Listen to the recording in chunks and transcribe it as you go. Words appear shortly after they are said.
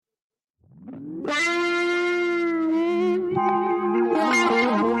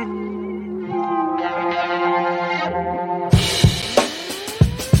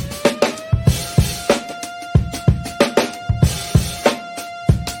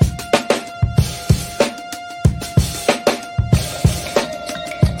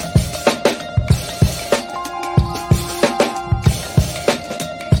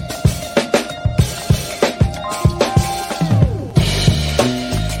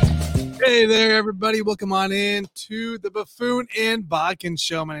Hey there, everybody. Welcome on in to the Buffoon and Bodkin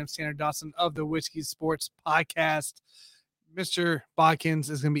Show. My name is Tanner Dawson of the Whiskey Sports Podcast. Mr. Bodkins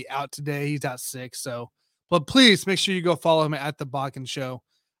is going to be out today. He's out sick. But please make sure you go follow him at the Bodkin Show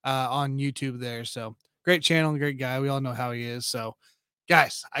on YouTube there. So great channel, great guy. We all know how he is. So,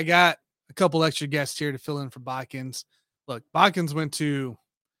 guys, I got a couple extra guests here to fill in for Bodkins. Look, Bodkins went to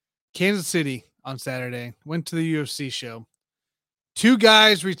Kansas City on Saturday, went to the UFC show. 2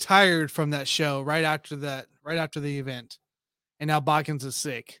 guys retired from that show right after the event. And now Bodkins is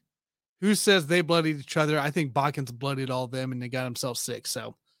sick. Who says they bloodied each other? I think Bodkins bloodied all of them and they got himself sick.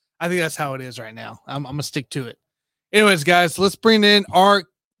 So I think that's how it is right now. I'm going to stick to it. Anyways, guys, let's bring in our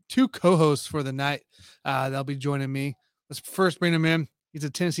 2 co-hosts for the night. They'll be joining me. Let's first bring him in. He's a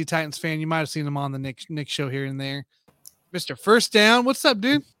Tennessee Titans fan. You might have seen him on the Nick show here and there. Mr. First Down. What's up,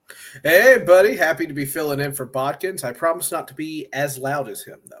 dude? Hey, buddy. Happy to be filling in for Bodkins. I promise not to be as loud as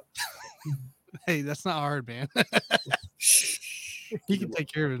him, though. Hey, that's not hard, man. He can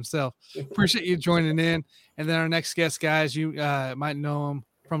take care of himself. Appreciate you joining in. And then our next guest, guys, you might know him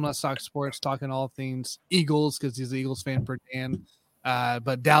from Let's Talk Sports, talking all things Eagles because he's an Eagles fan per Dan.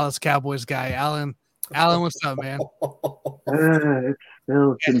 But Dallas Cowboys guy, Alan. Alan, what's up, man? It's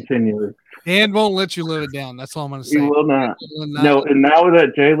still continuing. Dan won't let you live it down. That's all I'm going to say. He will not. No, and now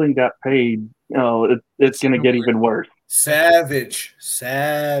that Jalen got paid, it's going to get even worse. Savage.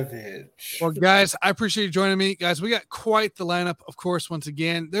 Well, guys, I appreciate you joining me. Guys, we got quite the lineup, of course, once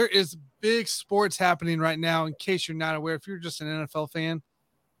again. There is big sports happening right now. In case you're not aware, if you're just an NFL fan,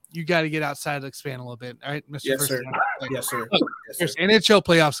 you got to get outside to expand a little bit. All right, Mr. Yes, sir. Yes, sir. There's NHL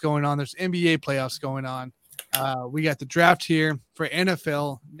playoffs going on. There's NBA playoffs going on. We got the draft here for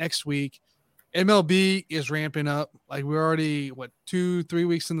NFL next week. MLB is ramping up. Like we're already, 2-3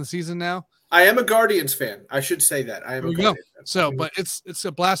 weeks in the season now. I am a Guardians fan. I should say that. I am a Guardians fan. So, but it's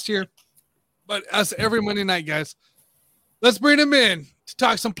a blast here. But as every Monday night, guys, let's bring him in to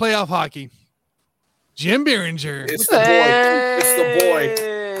talk some playoff hockey. Jim Biringer. It's the boy. It's the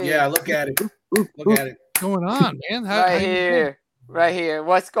boy. Yeah, look at it. Look at it. What's going on, man? Right here.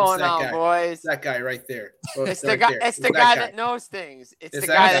 What's going on, boys? That guy right there. It's the guy. It's the guy that knows things. It's the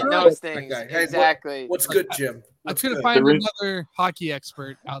guy that knows things. Hey, exactly. What's good, Jim? I'm going to find another hockey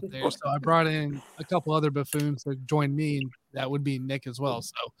expert out there. So I brought in a couple other buffoons to join me, and that would be Nick as well.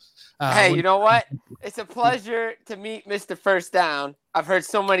 So, hey, you know what? It's a pleasure to meet Mr. First Down. I've heard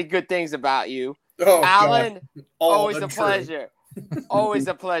so many good things about you. Oh, Alan, God. always a pleasure. Always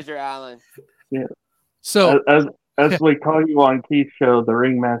a pleasure, Alan. Yeah. So as we call you on Keith's show, the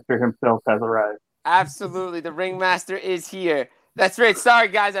ringmaster himself has arrived. Absolutely. The ringmaster is here. That's right. Sorry,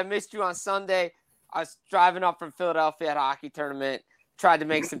 guys. I missed you on Sunday. I was driving up from Philadelphia at a hockey tournament. Tried to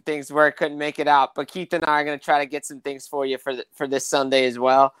make some things work. Couldn't make it out. But Keith and I are going to try to get some things for you for this Sunday as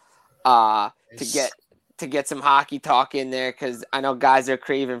well to get some hockey talk in there because I know guys are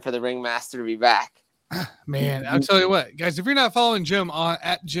craving for the ringmaster to be back. Man, I'll tell you what, guys, if you're not following Jim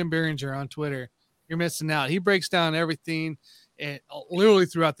at Jim Biringer on Twitter, you're missing out. He breaks down everything and literally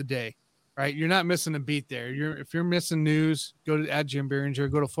throughout the day, right? You're not missing a beat there. If you're missing news, go to at Jim Biringer,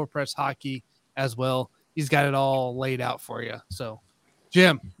 go to Full Press Hockey as well. He's got it all laid out for you. So,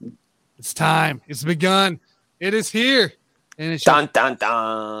 Jim, it's time. It's begun. It is here. And it's dun, dun,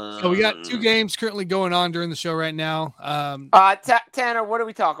 dun. So we got 2 games currently going on during the show right now. Tanner, what did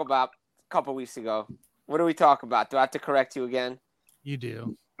we talk about a couple weeks ago? What do we talk about? Do I have to correct you again? You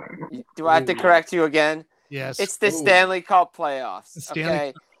do. Do I have to correct you again? Yes. It's the Stanley Cup playoffs.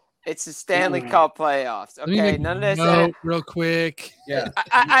 Okay. It's the Stanley Cup playoffs. Okay. None of this. Real quick. Yeah.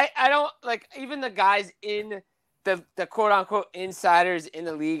 I don't like even the guys in the quote unquote insiders in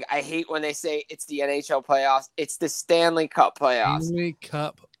the league. I hate when they say it's the NHL playoffs. It's the Stanley Cup playoffs. Stanley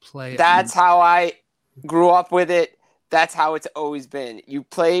Cup playoffs. That's how I grew up with it. That's how it's always been. You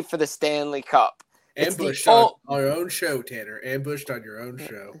play for the Stanley Cup. Ambushed on our own show, Tanner. Ambushed on your own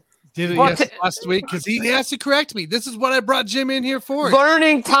show. Did it last week because he has to correct me. This is what I brought Jim in here for.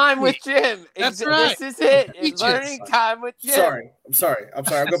 Learning time with Jim. That's right. This is it. It's learning time with Jim. I'm sorry. I'll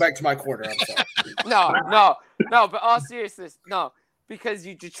go back to my corner. I'm sorry. No. But all seriousness, no. Because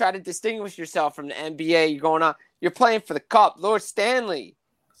you try to distinguish yourself from the NBA. You're playing for the cup, Lord Stanley.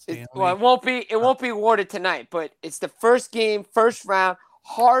 It won't be awarded tonight, but it's the first game, first round.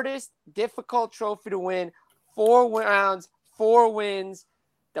 Hardest, difficult trophy to win. 4 rounds, 4 wins.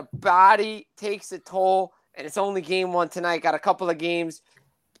 The body takes a toll, and it's only game 1 tonight. Got a couple of games.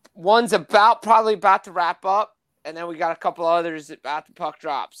 One's probably about to wrap up, and then we got a couple others about the puck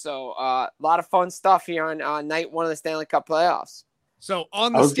drop. So a lot of fun stuff here on night 1 of the Stanley Cup playoffs. So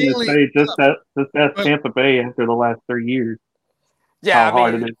on the I was going to say just that Tampa Bay after the last 3 years. Yeah, how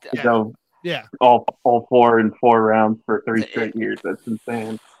hard it is to go Yeah. All 4 in 4 rounds for 3 straight years. That's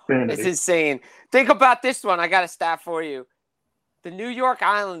insane. It's insane. Think about this one. I got a stat for you. The New York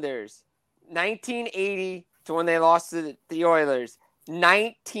Islanders, 1980 to when they lost to the Oilers,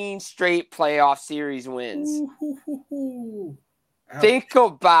 19 straight playoff series wins. Think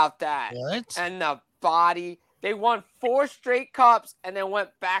about that. What? And the body. They won 4 straight cups and then went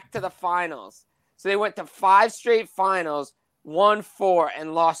back to the finals. So they went to 5 straight finals, won 4,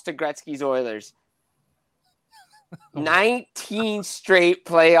 and lost to Gretzky's Oilers. 19 straight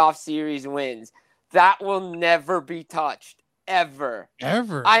playoff series wins. That will never be touched. Ever.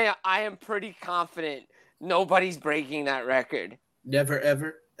 I am pretty confident nobody's breaking that record. Never,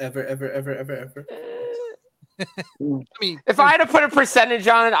 ever. I mean, if I had to put a percentage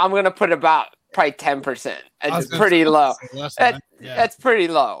on it, I'm going to put about probably 10%. It's pretty low. That's pretty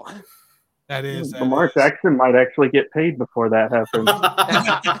low. That is. Lamar Jackson might actually get paid before that happens.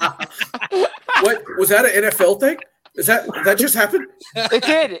 What was that an NFL thing? That just happened?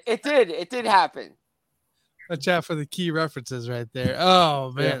 It did happen. Watch out for the key references right there.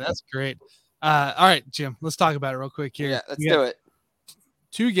 Oh man, that's great. All right, Jim, let's talk about it real quick here. Yeah, let's do it.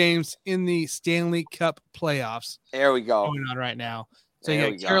 2 games in the Stanley Cup playoffs. There we go. Going on right now. So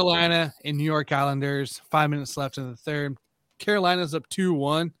you got Carolina and New York Islanders. 5 minutes left in the third. Carolina's up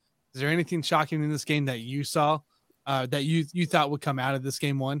 2-1. Is there anything shocking in this game that you saw that you thought would come out of this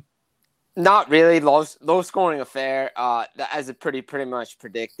game 1? Not really. Low scoring affair. As it pretty much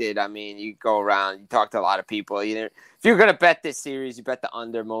predicted. I mean, you go around, you talk to a lot of people. If you're gonna bet this series, you bet the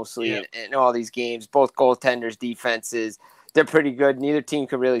under mostly in all these games. Both goaltenders, defenses, they're pretty good. Neither team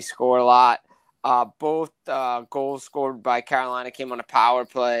could really score a lot. Both goals scored by Carolina came on a power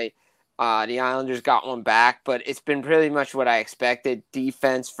play. The Islanders got one back, but it's been pretty much what I expected.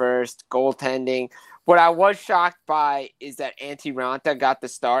 Defense first, goaltending. What I was shocked by is that Antti Raanta got the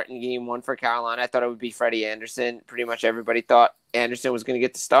start in game 1 for Carolina. I thought it would be Freddie Anderson. Pretty much everybody thought Anderson was going to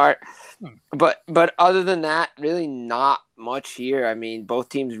get the start. But other than that, really not much here. I mean, both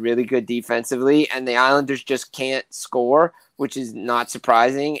teams really good defensively, and the Islanders just can't score, which is not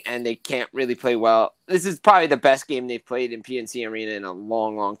surprising, and they can't really play well. This is probably the best game they've played in PNC Arena in a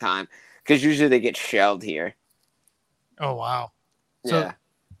long, long time, because usually they get shelled here. Oh, wow. Yeah.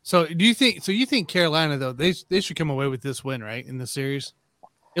 So you think Carolina, though, they should come away with this win, right, in the series?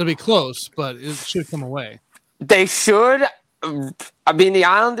 It'll be close, but it should come away. They should. I mean, the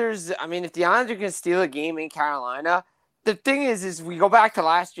Islanders, if the Islanders can steal a game in Carolina, the thing is we go back to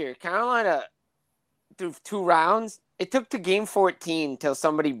last year. Carolina, through 2 rounds, it took to game 14 till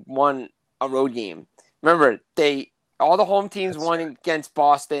somebody won a road game. Remember, all the home teams won against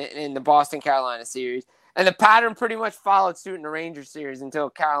Boston in the Boston-Carolina series. And the pattern pretty much followed suit in the Rangers series until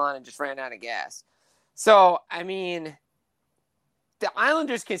Carolina just ran out of gas. So, I mean, the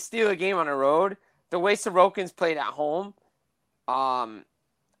Islanders can steal a game on the road. The way Sorokin's played at home,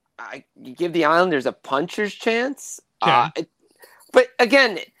 you give the Islanders a puncher's chance. But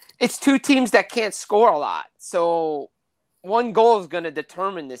again, it's 2 teams that can't score a lot. So, 1 goal is going to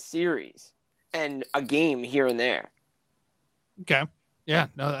determine this series and a game here and there. Okay. Yeah.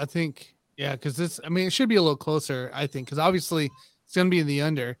 No, I think... Yeah, because it should be a little closer, I think, because obviously it's going to be in the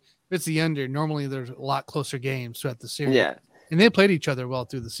under. If it's the under, normally there's a lot closer games throughout the series. Yeah. And they played each other well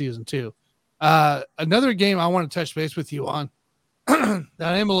through the season, too. Another game I want to touch base with you on that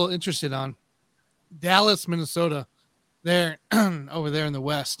I am a little interested on, Dallas, Minnesota, over there in the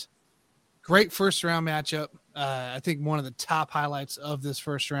West. Great first-round matchup. I think one of the top highlights of this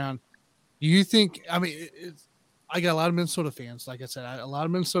first round. Do you think – I got a lot of Minnesota fans. Like I said, a lot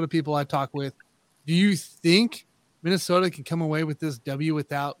of Minnesota people I talk with. Do you think Minnesota can come away with this W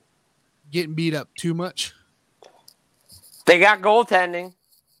without getting beat up too much? They got goaltending.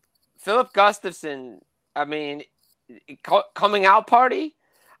 Philip Gustafson, coming out party.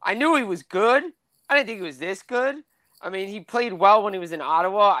 I knew he was good. I didn't think he was this good. He played well when he was in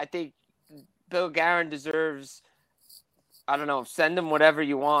Ottawa. I think Bill Guerin deserves – I don't know, send him whatever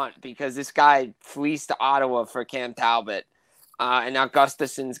you want, because this guy fleeced to Ottawa for Cam Talbot. And now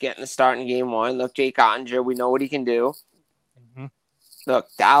Gustafson's getting the start in game 1. Look, Jake Ottinger, we know what he can do. Mm-hmm. Look,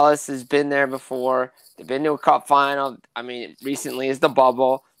 Dallas has been there before. They've been to a cup final. Recently is the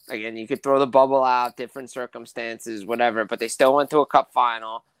bubble. Again, you could throw the bubble out, different circumstances, whatever, but they still went to a cup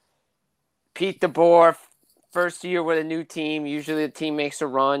final. Pete DeBoer, first year with a new team. Usually the team makes a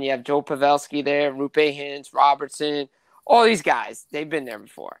run. You have Joe Pavelski there, Rupe Hintz, Robertson. All these guys, they've been there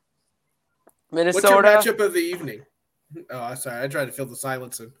before. Minnesota. What's your matchup of the evening? Oh, sorry. I tried to fill the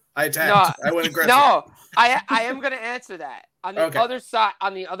silence and I attacked. I went aggressive. No, I am going to answer that. On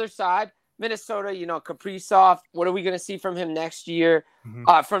the other side, Minnesota, Kaprizov, what are we going to see from him next year?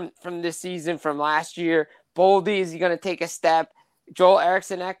 From this season, from last year? Boldy, is he going to take a step? Joel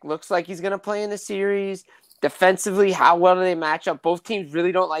Eriksson Ek looks like he's going to play in the series. Defensively, how well do they match up? Both teams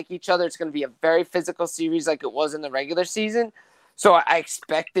really don't like each other. It's going to be a very physical series like it was in the regular season. So I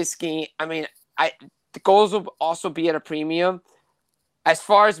expect this game. I mean, the goals will also be at a premium. As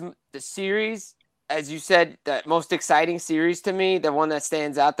far as the series, as you said, the most exciting series to me, the one that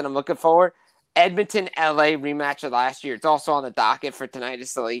stands out that I'm looking forward, Edmonton-LA rematch of last year. It's also on the docket for tonight.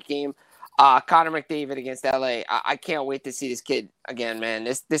 It's the late game. Connor McDavid against LA. I can't wait to see this kid again, man.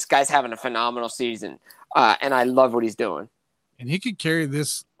 This guy's having a phenomenal season, and I love what he's doing. And he could carry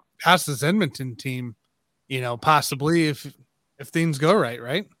this past this Edmonton team, possibly if things go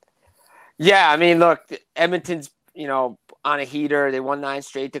right? Yeah, I mean, look, Edmonton's, on a heater. They won 9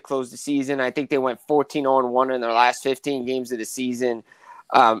 straight to close the season. I think they went 14-0-1 in their last 15 games of the season.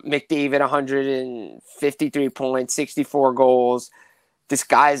 McDavid, 153 points, 64 goals. This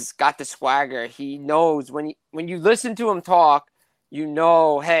guy's got the swagger. He knows when you listen to him talk,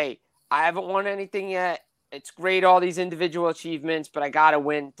 hey, I haven't won anything yet. It's great, all these individual achievements, but I got to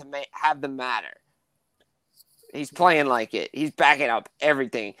win to have them matter. He's playing like it. He's backing up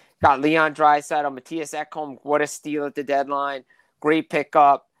everything. Got Leon Draisaitl, Matthias Ekholm. What a steal at the deadline. Great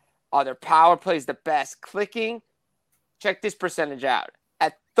pickup. Their power play is the best. Clicking, check this percentage out,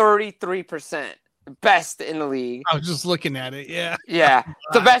 at 33%. Best in the league. I was just looking at it. Yeah. Yeah.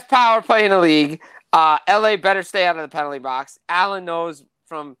 The best power play in the league. LA better stay out of the penalty box. Allen knows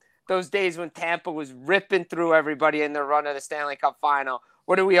from those days when Tampa was ripping through everybody in their run of the Stanley Cup final.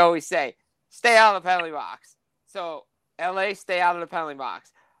 What do we always say? Stay out of the penalty box. So LA, stay out of the penalty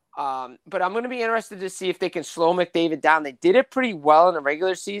box. But I'm going to be interested to see if they can slow McDavid down. They did it pretty well in the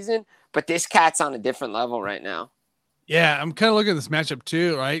regular season, but this cat's on a different level right now. Yeah, I'm kind of looking at this matchup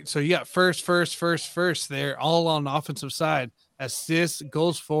too, right? So you got first there, all on the offensive side. Assists,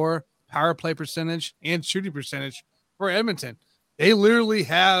 goals for, power play percentage, and shooting percentage for Edmonton. They literally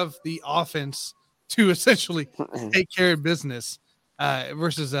have the offense to essentially take care of business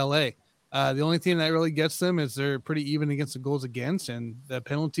versus LA. The only thing that really gets them is they're pretty even against the goals against and the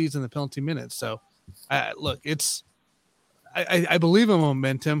penalties and the penalty minutes. So, look, I believe in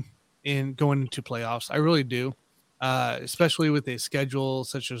momentum in going into playoffs. I really do. Especially with a schedule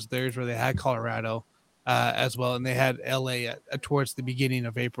such as theirs where they had Colorado as well, and they had LA towards the beginning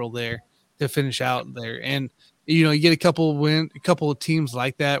of April there to finish out there. And, you get a couple of teams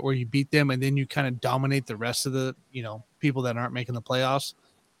like that where you beat them and then you kind of dominate the rest of the, people that aren't making the playoffs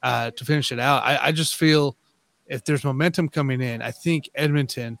to finish it out. I just feel if there's momentum coming in, I think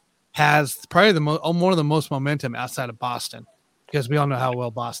Edmonton has probably one of the most momentum outside of Boston, because we all know how well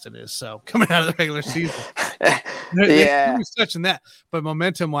Boston is. So coming out of the regular season, they're touching that. But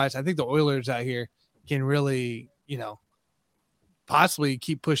momentum wise, I think the Oilers out here can really, possibly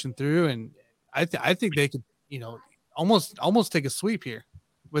keep pushing through. And I think they could, almost take a sweep here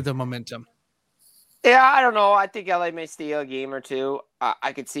with the momentum. Yeah, I don't know. I think LA may steal a game or two.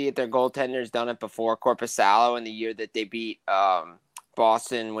 I could see it. Their goaltender's done it before. Korpisalo in the year that they beat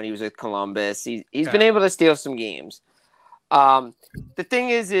Boston when he was with Columbus. He's been able to steal some games. The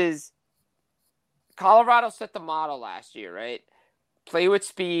thing is Colorado set the model last year, right? Play with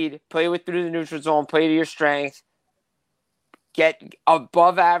speed, play through the neutral zone, play to your strength, get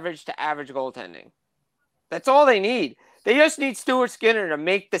above average to average goaltending. That's all they need. They just need Stuart Skinner to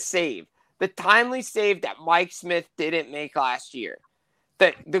make the save. The timely save that Mike Smith didn't make last year.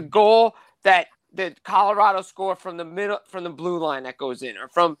 The goal that the Colorado scored from the blue line that goes in, or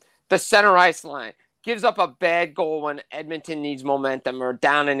from the center ice line, gives up a bad goal when Edmonton needs momentum or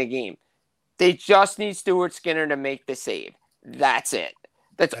down in a game. They just need Stuart Skinner to make the save. That's it.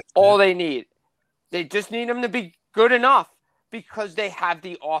 That's all they need. They just need him to be good enough because they have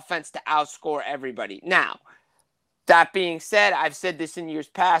the offense to outscore everybody. Now, that being said, I've said this in years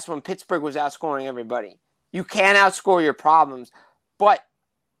past when Pittsburgh was outscoring everybody. You can't outscore your problems, but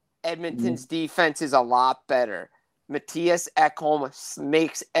Edmonton's defense is a lot better. Matthias Ekholm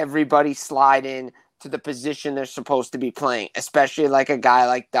makes everybody slide in to the position they're supposed to be playing, especially like a guy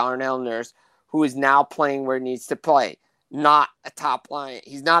like Darnell Nurse, who is now playing where he needs to play. Not a top line.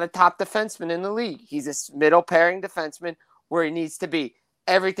 He's not a top defenseman in the league. He's a middle pairing defenseman where he needs to be.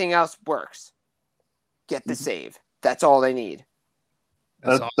 Everything else works. Get the save. That's all they need.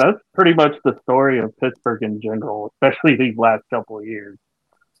 That's pretty much the story of Pittsburgh in general, especially these last couple of years.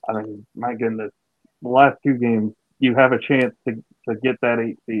 I mean, my goodness, the last 2 games, you have a chance to get that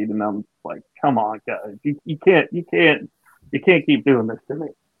 8 seed, and I'm like, come on, guys, you can't keep doing this to me.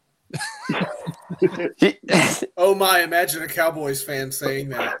 Oh my! Imagine a Cowboys fan saying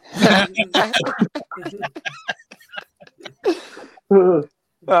that.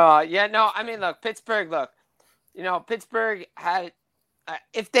 I mean, look, Pittsburgh. Look, Pittsburgh had.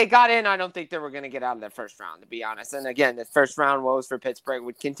 If they got in, I don't think they were going to get out of that first round, to be honest. And again, the first round woes for Pittsburgh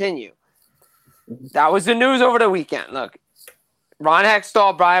would continue. That was the news over the weekend. Look, Ron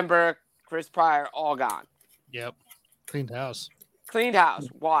Hextall, Brian Burke, Chris Pryor, all gone. Yep. Cleaned house.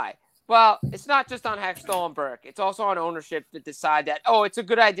 Why? Well, it's not just on Hextall and Burke. It's also on ownership to decide that, it's a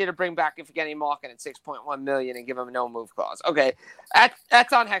good idea to bring back Evgeny Malkin at $6.1 million and give him a no-move clause. Okay,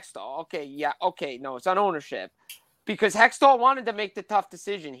 that's on Hextall. Okay, yeah, okay, no, it's on ownership. Because Hextall wanted to make the tough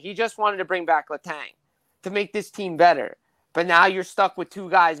decision. He just wanted to bring back Letang to make this team better. But now you're stuck with two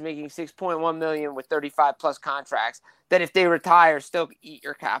guys making $6.1 million with 35-plus contracts that if they retire, still eat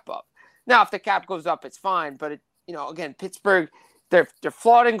your cap up. Now, if the cap goes up, it's fine. But, again, Pittsburgh, they're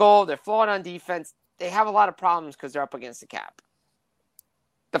flawed in goal. They're flawed on defense. They have a lot of problems because they're up against the cap.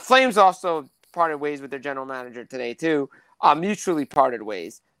 The Flames also parted ways with their general manager today, too. Mutually parted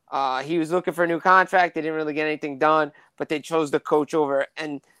ways. He was looking for a new contract. They didn't really get anything done, but they chose the coach over.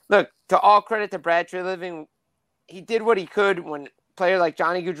 And look, to all credit to Brad Treliving, he did what he could when a player like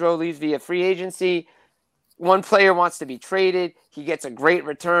Johnny Gaudreau leaves via free agency. One player wants to be traded. He gets a great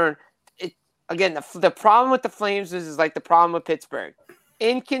return. Again, the problem with the Flames is like the problem with Pittsburgh.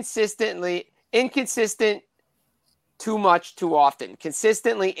 Inconsistent too much, too often.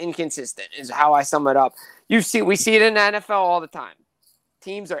 Consistently inconsistent is how I sum it up. We see it in the NFL all the time.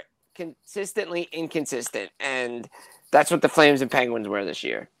 Teams are consistently inconsistent, and that's what the Flames and Penguins were this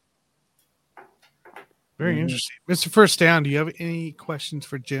year. Very interesting. Mr. First Down, do you have any questions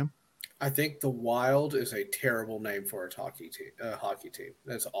for Jim? I think the Wild is a terrible name for a hockey team.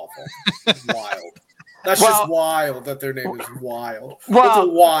 That's awful. Wild. That's just wild that their name is Wild. It's a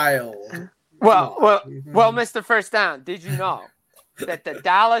Wild. Well, Mr. First Down, did you know that the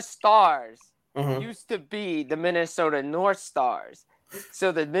Dallas Stars used to be the Minnesota North Stars?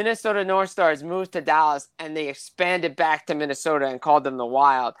 So the Minnesota North Stars moved to Dallas, and they expanded back to Minnesota and called them the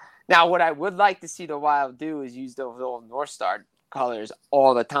Wild. Now, what I would like to see the Wild do is use those old North Star colors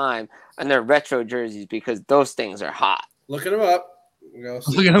all the time and their retro jerseys because those things are hot. Looking them up.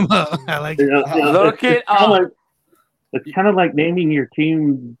 Looking them up. I like it. Look it up. It's kind of like naming your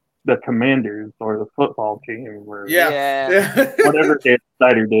team the Commanders or the football team. Or whatever Dan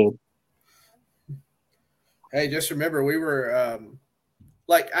Snyder did. Hey, just remember, we were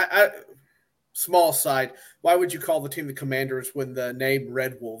small side. Why would you call the team the Commanders when the name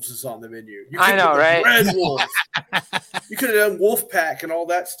Red Wolves is on the menu? I know, right? Red Wolves. You could have done Wolfpack and all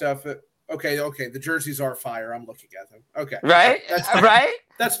that stuff. Okay. The jerseys are fire. I'm looking at them. Okay. Right? Right?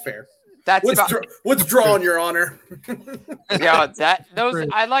 That's fair. That's withdrawn, Your Honor.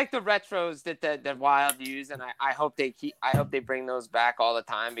 I like the retros that the Wild use, and I hope they bring those back all the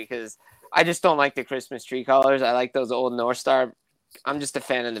time because I just don't like the Christmas tree colors. I like those old North Star. I'm just a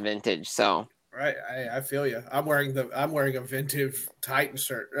fan of the vintage, so. Right, I feel you. I'm wearing a vintage Titan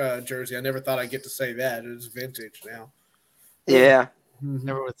jersey. I never thought I'd get to say that. It's vintage now. Yeah.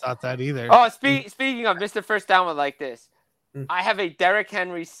 Never would have thought that either. Oh, speaking of, Mr. First Down would like this. I have a Derrick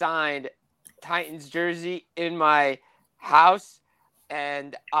Henry signed Titans jersey in my house,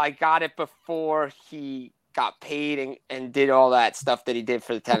 and I got it before he got paid and did all that stuff that he did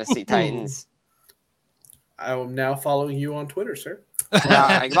for the Tennessee Titans. I am now following you on Twitter, sir.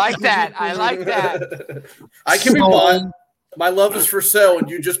 I like that. I can be bought. My love is for sale, and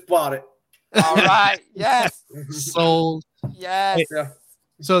you just bought it. All right. Yes. Sold. Yes. Yeah.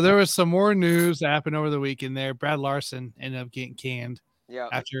 So there was some more news that happened over the weekend there. Brad Larson ended up getting canned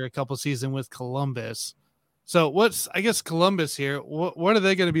after a couple seasons with Columbus. So I guess Columbus here, what are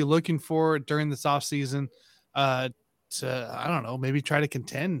they going to be looking for during this offseason to, I don't know, maybe try to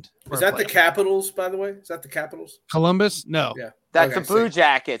contend? Is that the Capitals, by the way? Is that the Capitals? Columbus? No. Yeah. That's the Blue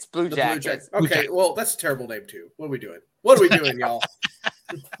Jackets. Blue Jackets. Okay, well, that's a terrible name, too. What are we doing? What are we doing, y'all?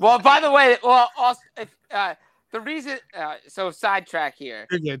 Well, by the way, also, the reason, so sidetrack here.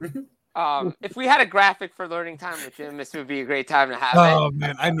 You're good. If we had a graphic for learning time with Jim, this would be a great time to have it. Oh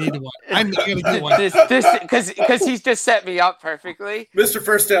man, I need one. I'm gonna get one. Because he's just set me up perfectly. Mr.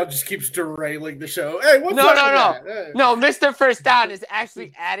 First Down just keeps derailing the show. Hey, what's No, Mr. First Down is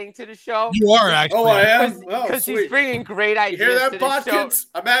actually adding to the show. You are actually. Oh, I am. Because he's bringing great ideas. You hear that, to the show. Bodkins?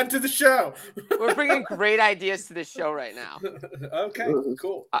 I'm adding to the show. We're bringing great ideas to the show right now. Okay,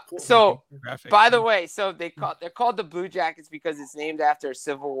 cool. So, by the way, they're called the Blue Jackets because it's named after a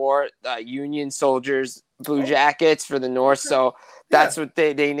Civil War. Union soldiers, Blue Jackets for the North. So that's what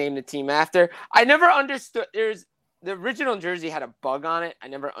they named the team after. I never understood. the original jersey had a bug on it. I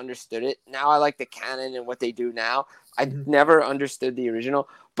never understood it. Now I like the canon and what they do now. I never understood the original.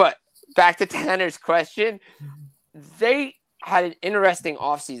 But back to Tanner's question, they had an interesting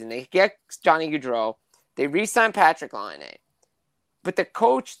offseason. They get Johnny Gaudreau. They re-signed Patrick Laine. But the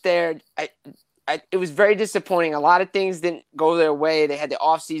coach there, it was very disappointing. A lot of things didn't go their way. They had the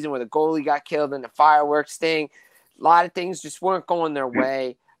offseason where the goalie got killed and the fireworks thing. A lot of things just weren't going their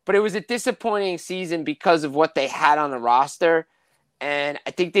way. But it was a disappointing season because of what they had on the roster. And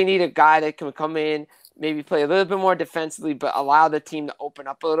I think they need a guy that can come in, maybe play a little bit more defensively, but allow the team to open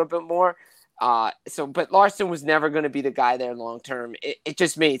up a little bit more. But Larson was never going to be the guy there long term. It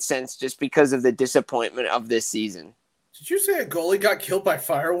just made sense just because of the disappointment of this season. Did you say a goalie got killed by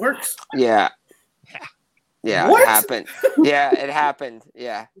fireworks? Yeah. Yeah, what? It happened. Yeah, it happened.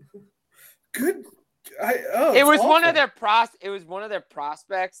 Yeah. Good. It was one of their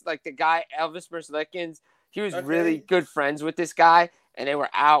prospects, like the guy Elvis Merzlikins. He was really good friends with this guy, and they were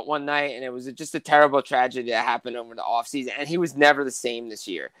out one night, and it was just a terrible tragedy that happened over the offseason, and he was never the same this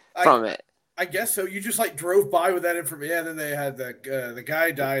year from it. I guess so. You just drove by with that information, and then they had the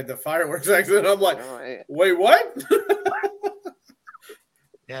guy died, the fireworks accident. I'm like, wait, what?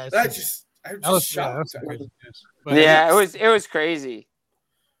 Yeah, I'm just shocked. It was crazy.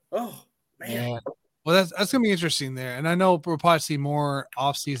 Oh man. Yeah. Well, that's gonna be interesting there, and I know we'll probably see more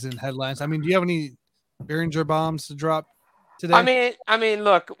off-season headlines. I mean, do you have any Biringer bombs to drop today? I mean,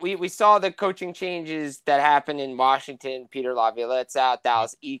 look, we saw the coaching changes that happened in Washington. Peter Laviolette's out.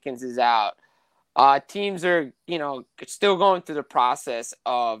 Dallas Eakins is out. Teams are, still going through the process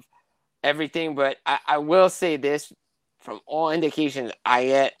of everything. But I will say this, from all indications I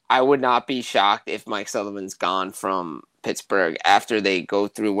get, I would not be shocked if Mike Sullivan's gone from Pittsburgh after they go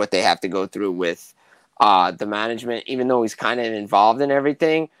through what they have to go through with the management, even though he's kind of involved in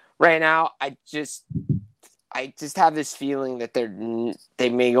everything right now. I just have this feeling that they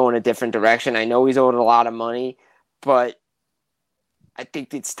may go in a different direction. I know he's owed a lot of money, but I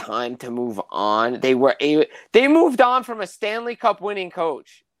think it's time to move on. They moved on from a Stanley Cup winning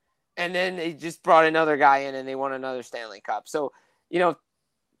coach, and then they just brought another guy in and they won another Stanley Cup. So,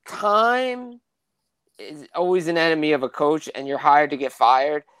 time is always an enemy of a coach, and you're hired to get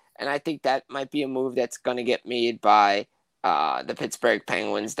fired. And I think that might be a move that's going to get made by the Pittsburgh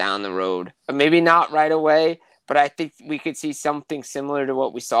Penguins down the road. Maybe not right away, but I think we could see something similar to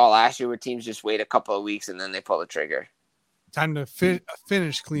what we saw last year where teams just wait a couple of weeks and then they pull the trigger. Time to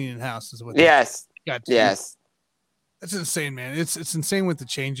finish cleaning house is what. Yes. Got to. Yes. That's insane, man. It's insane with the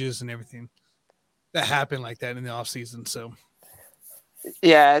changes and everything that happened like that in the offseason. So.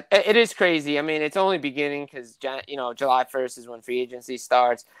 Yeah, it is crazy. I mean, it's only beginning because, July 1st is when free agency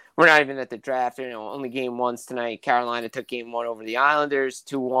starts. We're not even at the draft. Only game one's tonight. Carolina took game one over the Islanders,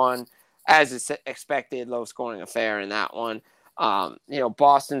 2-1. As is expected, low-scoring affair in that one.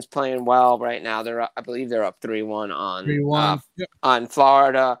 Boston's playing well right now. I believe they're up 3-1 on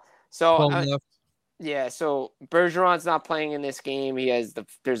Florida. So, so Bergeron's not playing in this game.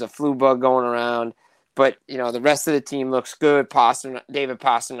 There's a flu bug going around. But, the rest of the team looks good. David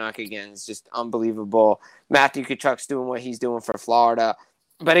Pastrnak, again, is just unbelievable. Matthew Tkachuk's doing what he's doing for Florida.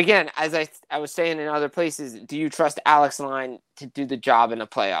 But, again, as I was saying in other places, do you trust Alex Line to do the job in the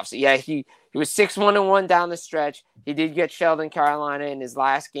playoffs? Yeah, he was 6-1-1 down the stretch. He did get shelled in Carolina in his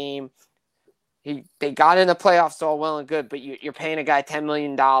last game. They got in the playoffs all well and good, but you're paying a guy $10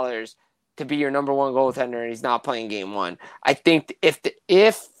 million to be your number one goaltender, and he's not playing game one. I think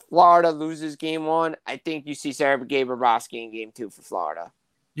if Florida loses game one, I think you see Sergei Bobrovsky in game two for Florida.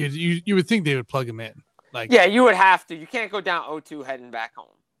 You would think they would plug him in. You would have to. You can't go down 0-2 heading back home.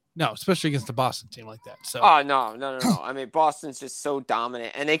 No, especially against the Boston team like that. So. Oh, no. I mean, Boston's just so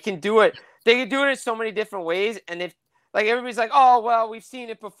dominant, and they can do it. They can do it in so many different ways, and if everybody's like, oh, well, we've seen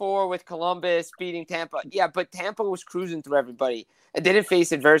it before with Columbus beating Tampa. Yeah, but Tampa was cruising through everybody and didn't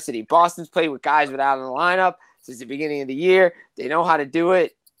face adversity. Boston's played with guys without in the lineup since the beginning of the year. They know how to do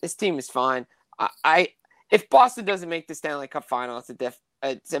it. This team is fine. If Boston doesn't make the Stanley Cup final,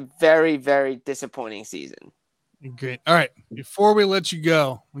 it's a very, very disappointing season. Great. All right. Before we let you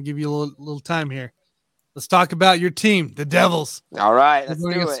go, we'll give you a little time here. Let's talk about your team, the Devils. All right. Let's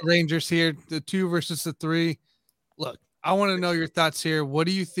do it. The Rangers here, the 2 versus the 3. Look, I want to know your thoughts here. What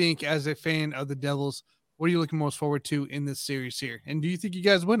do you think as a fan of the Devils? What are you looking most forward to in this series here? And do you think you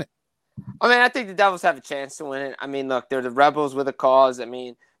guys win it? I mean, I think the Devils have a chance to win it. I mean, look, they're the Rebels with a cause. I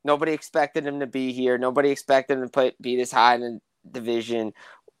mean, nobody expected them to be here. Nobody expected them to be this high in the division.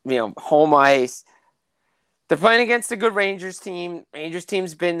 Home ice. They're playing against a good Rangers team. Rangers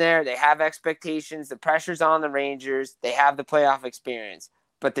team's been there. They have expectations. The pressure's on the Rangers. They have the playoff experience.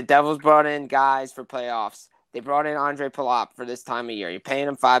 But the Devils brought in guys for playoffs. They brought in Andre Palat for this time of year. You're paying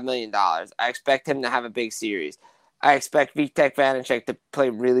him $5 million. I expect him to have a big series. I expect Vitek Vanacek to play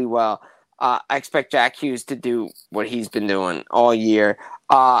really well. I expect Jack Hughes to do what he's been doing all year.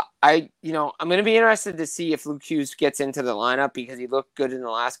 I'm going to be interested to see if Luke Hughes gets into the lineup because he looked good in the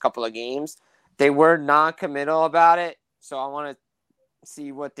last couple of games. They were non-committal about it, so I want to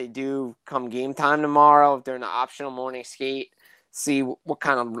see what they do come game time tomorrow. If they're in the optional morning skate, see what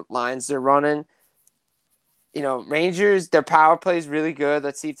kind of lines they're running. Rangers, their power play is really good.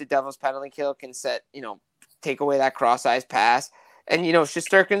 Let's see if the Devils' penalty kill can take away that cross-ice pass. And,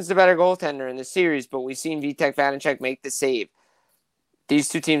 Shesterkin's the better goaltender in the series, but we've seen Vitek Vanacek make the save. These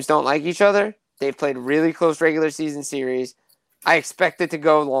two teams don't like each other. They've played really close regular season series. I expect it to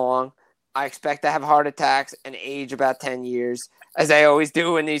go long. I expect to have heart attacks and age about 10 years, as I always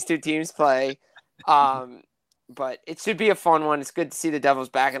do when these two teams play. But it should be a fun one. It's good to see the Devils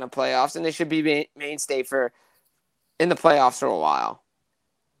back in the playoffs, and they should be mainstay in the playoffs for a while.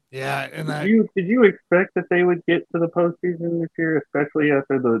 Yeah, and did you expect that they would get to the postseason this year, especially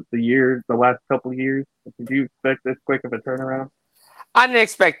after the last couple of years? Did you expect this quick of a turnaround? I didn't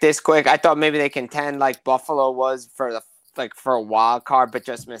expect this quick. I thought maybe they contend like Buffalo was for a wild card, but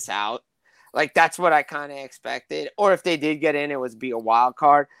just miss out. Like that's what I kind of expected. Or if they did get in, it would be a wild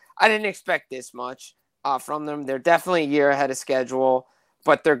card. I didn't expect this much from them. They're definitely a year ahead of schedule.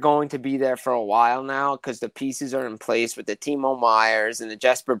 But they're going to be there for a while now because the pieces are in place with the Timo Meyers and the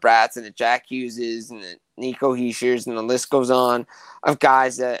Jesper Bratts and the Jack Hugheses and the Nico Hischers and the list goes on of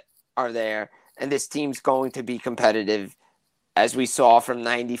guys that are there. And this team's going to be competitive as we saw from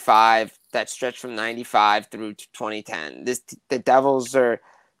 95, that stretch from 95 through 2010. The Devils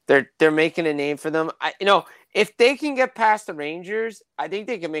they're making a name for them. If they can get past the Rangers, I think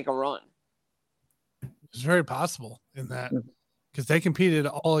they can make a run. It's very possible in that. Because they competed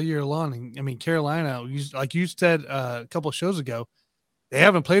all year long. I mean, Carolina, like you said a couple of shows ago, they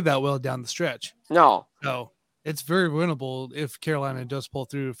haven't played that well down the stretch. No. So it's very winnable if Carolina does pull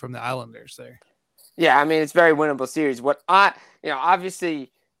through from the Islanders there. Yeah, I mean, it's a very winnable series.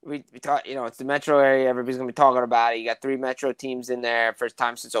 Obviously, we talk, it's the metro area. Everybody's going to be talking about it. You got 3 metro teams in there. First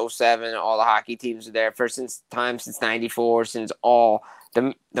time since 2007. All the hockey teams are there. First time since 94, since all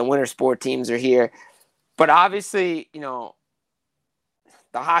the winter sport teams are here. But obviously,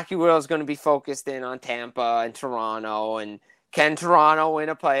 the hockey world is going to be focused in on Tampa and Toronto. And can Toronto win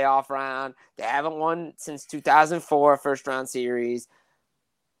a playoff round? They haven't won since 2004, first-round series.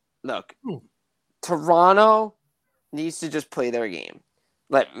 Look, Toronto needs to just play their game.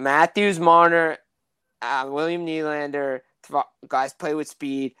 Let Matthews, Marner, William Nylander, guys play with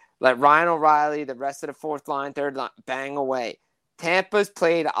speed. Let Ryan O'Reilly, the rest of the fourth line, third line, bang away. Tampa's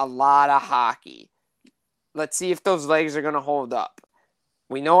played a lot of hockey. Let's see if those legs are going to hold up.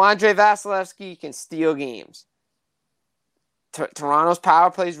 We know Andrei Vasilevsky can steal games. Toronto's power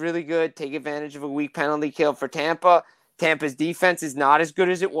play is really good. Take advantage of a weak penalty kill for Tampa. Tampa's defense is not as good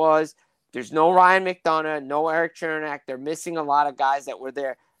as it was. There's no Ryan McDonough, no Eric Chernak. They're missing a lot of guys that were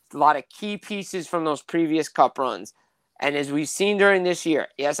there. A lot of key pieces from those previous cup runs. And as we've seen during this year,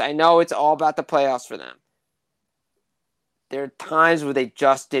 yes, I know it's all about the playoffs for them. There are times where they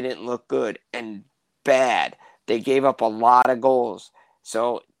just didn't look good and bad. They gave up a lot of goals.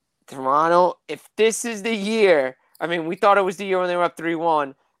 So, Toronto, if this is the year, I mean, we thought it was the year when they were up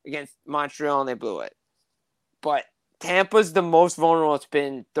 3-1 against Montreal and they blew it. But Tampa's the most vulnerable it's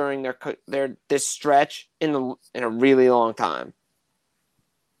been during their this stretch in a really long time.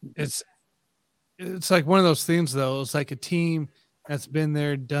 It's like one of those things, though. It's like a team that's been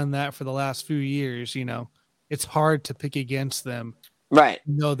there, done that for the last few years. It's hard to pick against them. Right.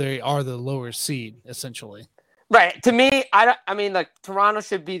 They are the lower seed, essentially. Right. To me, Toronto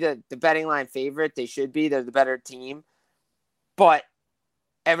should be the betting line favorite. They should be. They're the better team. But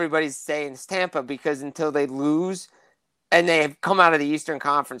everybody's saying it's Tampa because until they lose, and they have come out of the Eastern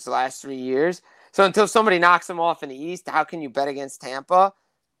Conference the last 3 years. So until somebody knocks them off in the East, how can you bet against Tampa?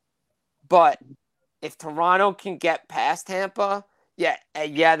 But if Toronto can get past Tampa,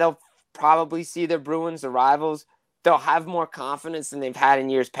 they'll probably see the Bruins, the rivals. They'll have more confidence than they've had in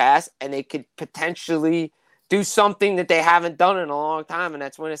years past, and they could potentially do something that they haven't done in a long time, and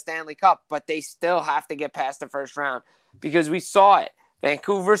that's win a Stanley Cup. But they still have to get past the first round because we saw it.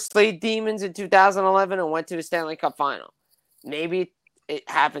 Vancouver slayed demons in 2011 and went to the Stanley Cup final. Maybe it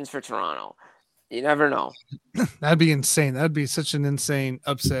happens for Toronto. You never know. That'd be insane. That'd be such an insane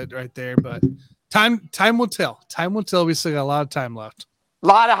upset right there. But time will tell. Time will tell. We still got a lot of time left. A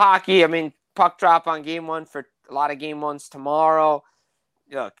lot of hockey. I mean, puck drop on game one for a lot of game ones tomorrow.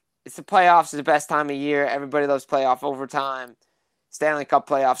 Look, it's the playoffs. It's the best time of year. Everybody loves playoff overtime. Stanley Cup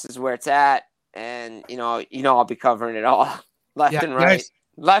playoffs is where it's at. and I'll be covering it all left and right, guys,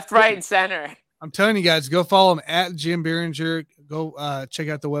 left, right, and center. I'm telling you guys, go follow him at Jim Biringer. Go check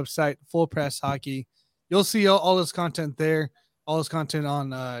out the website, Full Press Hockey. You'll see all his content there, all his content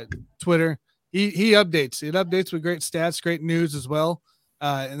on Twitter. He updates. It updates with great stats, great news as well,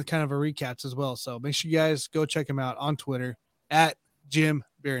 and kind of a recaps as well. So make sure you guys go check him out on Twitter at Jim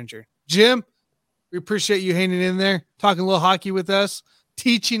Biringer. Jim, we appreciate you hanging in there, talking a little hockey with us,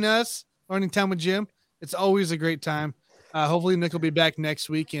 teaching us, learning time with Jim. It's always a great time. Hopefully Nick will be back next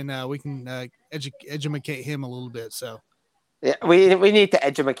week and we can educate him a little bit. So yeah, we need to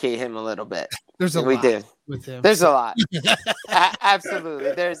educate him a little bit. There's a lot with him. There's a lot.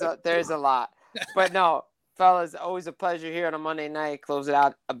 Absolutely. There's a lot. But no, fellas, always a pleasure here on a Monday night. Close it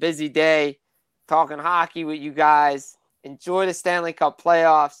out a busy day, talking hockey with you guys. Enjoy the Stanley Cup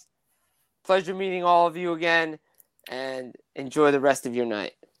playoffs. Pleasure meeting all of you again, and enjoy the rest of your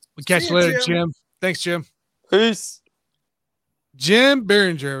night. We'll catch you later, Jim. Thanks, Jim. Peace. Jim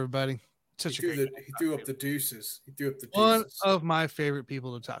Biringer, everybody. He threw up the deuces. One of my favorite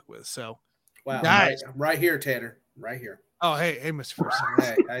people to talk with. So, wow, guys, I'm right here, Tanner. Right here. Oh, hey, Mr. Ferguson.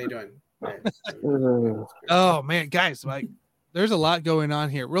 Hey, how you doing? Hey. Oh man, guys, there's a lot going on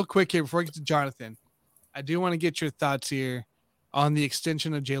here. Real quick here before I get to Johnathan, I do want to get your thoughts here on the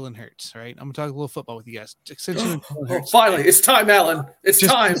extension of Jalen Hurts. All right, I'm gonna talk a little football with you guys. Extension. Of finally, it's time, Alan. It's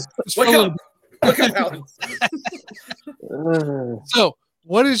time. Wake up, Alan. So,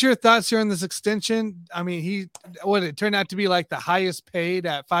 what is your thoughts here on this extension? I mean, it turned out to be like the highest paid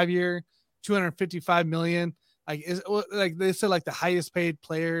at 5-year, $255 million. Like they said, like the highest paid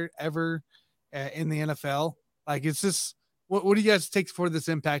player ever in the NFL. Like, it's just what do you guys take for this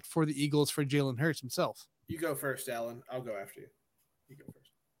impact for the Eagles for Jalen Hurts himself? You go first, Alan. I'll go after you. You go first.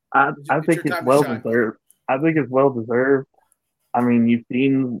 I think it's well deserved. I think it's well deserved. I mean, you've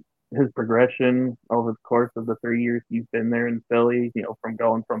seen his progression over the course of the 3 years he's been there in Philly. From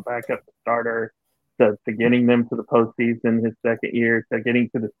going from backup to starter to getting them to the postseason his second year to getting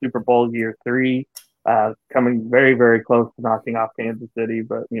to the Super Bowl year 3. Coming very, very close to knocking off Kansas City,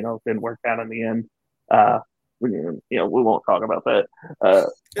 but, didn't work out in the end. We won't talk about that.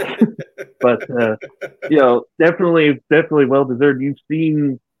 But definitely well-deserved. You've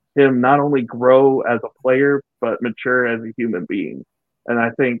seen him not only grow as a player, but mature as a human being. And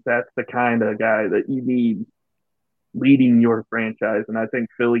I think that's the kind of guy that you need leading your franchise. And I think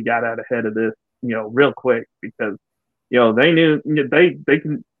Philly got out ahead of this, real quick because, they knew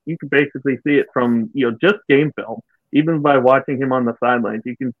you can basically see it from, just game film. Even by watching him on the sidelines,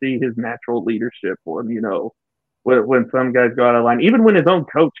 you can see his natural leadership when some guys go out of line. Even when his own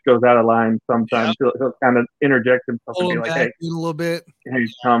coach goes out of line, sometimes he'll kind of interject himself and be like, "Hey, a little bit. Hey,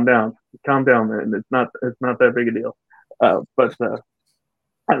 calm down, man. It's not that big a deal." And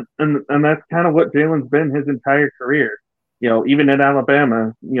that's kind of what Jalen's been his entire career. Even at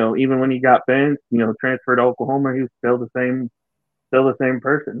Alabama, even when he got benched, transferred to Oklahoma, he was still the same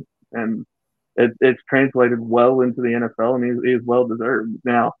person. And it's translated well into the NFL, and he's well deserved.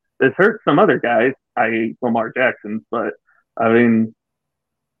 Now, this hurts some other guys, i.e. Lamar Jackson, but I mean,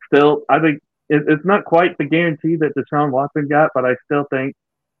 still, I think it's not quite the guarantee that Deshaun Watson got, but I still think,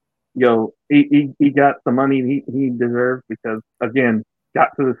 he got the money he deserved because, again, got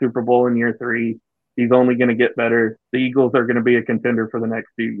to the Super Bowl in year 3. He's only going to get better. The Eagles are going to be a contender for the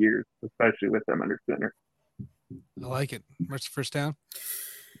next few years, especially with them under center. I like it. Where's the first down?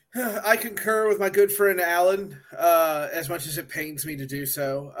 I concur with my good friend Alan, as much as it pains me to do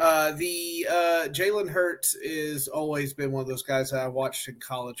so. Jalen Hurts has always been one of those guys that I watched in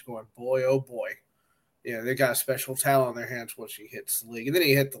college going, boy, oh boy. They got a special talent on their hands once he hits the league. And then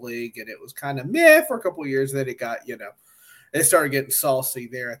he hit the league, and it was kind of meh for a couple of years. Then it got, they started getting saucy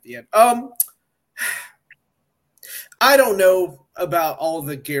there at the end. I don't know about all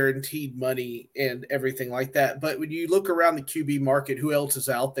the guaranteed money and everything like that, but when you look around the QB market, who else is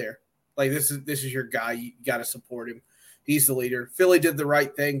out there? Like, this is your guy. You got to support him. He's the leader. Philly did the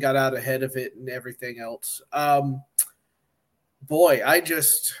right thing, got out ahead of it and everything else. Boy, I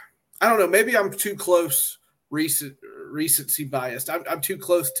don't know. Maybe I'm too close, recency biased. I'm too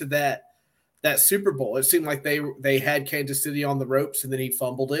close to that Super Bowl. It seemed like they had Kansas City on the ropes, and then he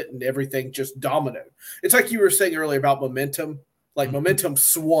fumbled it, and everything just dominoed. It's like you were saying earlier about momentum. Like, momentum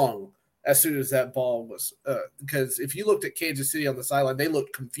swung as soon as that ball was because if you looked at Kansas City on the sideline, they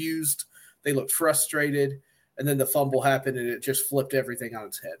looked confused. They looked frustrated, and then the fumble happened, and it just flipped everything on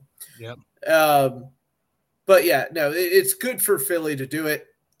its head. Yep. But, yeah, no, it's good for Philly to do it.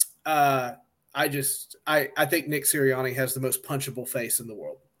 I think Nick Sirianni has the most punchable face in the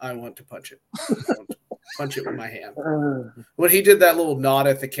world. I want to punch it. punch it with my hand. When he did that little nod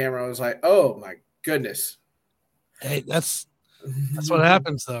at the camera, I was like, oh my goodness. Hey, that's what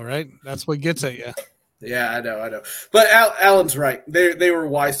happens though, right? That's what gets at you. Yeah, I know. But Alan's right. They were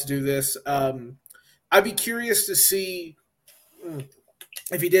wise to do this. I'd be curious to see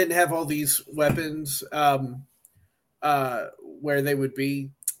if he didn't have all these weapons, where they would be.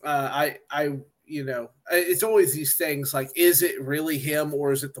 It's always these things like, is it really him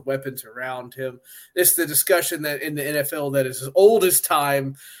or is it the weapons around him? It's the discussion that in the NFL that is as old as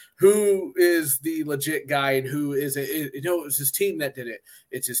time. Who is the legit guy and who is it? It was his team that did it.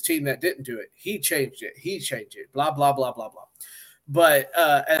 It's his team that didn't do it. He changed it. Blah, blah, blah, blah, blah. But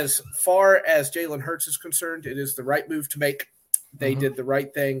as far as Jalen Hurts is concerned, it is the right move to make. They did the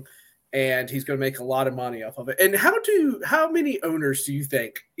right thing, and he's going to make a lot of money off of it. And how many owners do you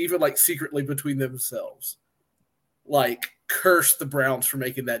think, even like secretly between themselves, like curse the Browns for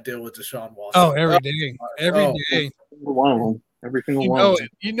making that deal with Deshaun Watson? Oh, every day. Every day. One of them. Every single one.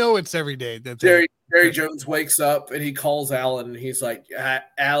 It's every day that Jerry Jones wakes up and he calls Alan and he's like,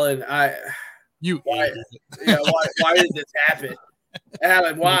 Alan, why did this happen?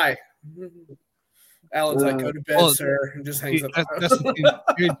 Alan, why? Alan's like, go to bed, sir, and just hangs up. That's the thing.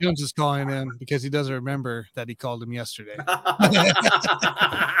 Jerry Jones is calling in because he doesn't remember that he called him yesterday.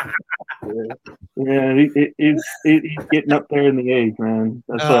 He's getting up there in the age, man.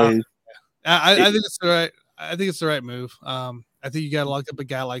 That's why. I think it's the right. I think it's the right move. I think you got to lock up a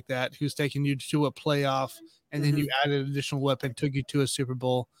guy like that who's taking you to a playoff, and then you added an additional weapon, took you to a Super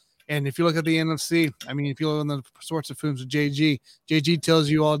Bowl. And if you look at the NFC, I mean, if you look on the sorts of films with JG tells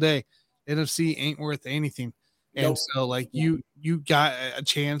you all day, NFC ain't worth anything. And so, like, you got a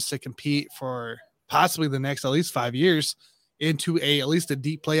chance to compete for possibly the next at least 5 years into at least a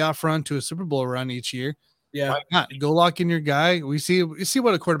deep playoff run to a Super Bowl run each year. Yeah. Why not? Go lock in your guy. We see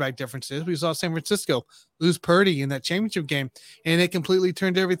what a quarterback difference is. We saw San Francisco lose Purdy in that championship game, and it completely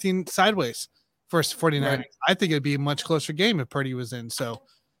turned everything sideways for 49ers. Right. I think it'd be a much closer game if Purdy was in. So,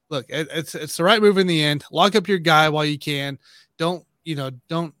 look, it's the right move in the end. Lock up your guy while you can. Don't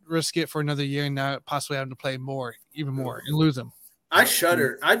risk it for another year and now possibly having to play even more, and lose him. I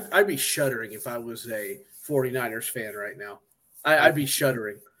shudder. I'd be shuddering if I was a 49ers fan right now. I'd be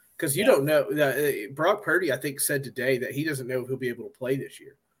shuddering. Because you don't know. Brock Purdy, I think, said today that he doesn't know if he'll be able to play this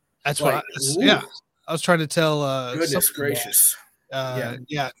year. That's I was trying to tell. Goodness gracious. On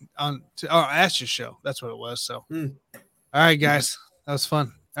Ash's show. That's what it was. So, all right, guys, that was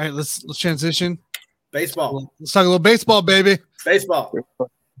fun. All right, let's transition. Baseball. Let's talk a little baseball, baby. Baseball.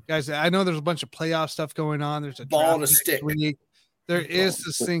 Guys, I know there's a bunch of playoff stuff going on. There's a ball and a stick. There is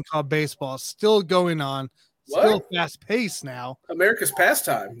this thing called baseball still going on. Still fast paced now. America's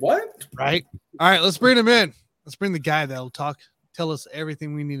pastime. What? Right. All right. Let's bring him in. Let's bring the guy that'll tell us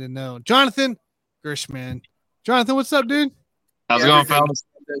everything we need to know. Johnathan Grishman. Johnathan, what's up, dude? How's it going, fellas?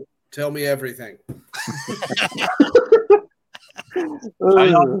 Tell me everything. Here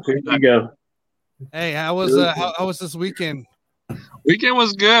you go. Hey, how was this weekend? Weekend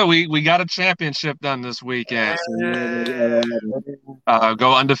was good. We got a championship done this weekend.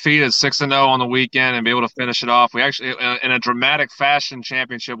 Go undefeated 6-0 on the weekend and be able to finish it off. We actually, in a dramatic fashion,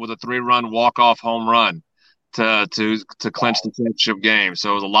 championship with a 3-run walk-off home run to clinch the championship game.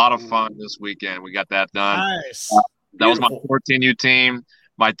 So it was a lot of fun this weekend. We got that done. Nice. That was my 14U team.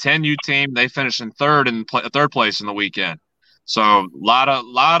 My 10U team, they finished in third place in the weekend. So a lot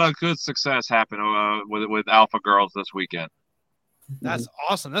of good success happened with Alpha Girls this weekend. That's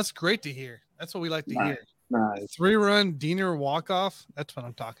awesome. That's great to hear. That's what we like to hear. Nice. 3-run Diener walk-off. That's what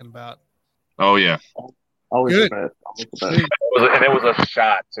I'm talking about. Oh, yeah. Always good. The best. It was a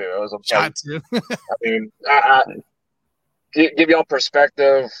shot, too. It was a shot, too. I mean, give y'all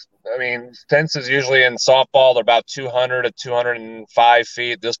perspective. I mean, fences usually in softball, they're about 200 to 205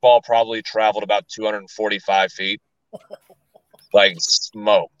 feet. This ball probably traveled about 245 feet. Like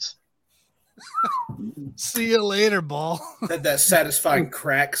smoked. See you later, ball. Had that satisfying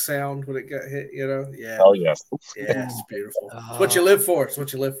crack sound when it got hit, Yeah. Oh yes. Yeah, it's beautiful. It's what you live for. It's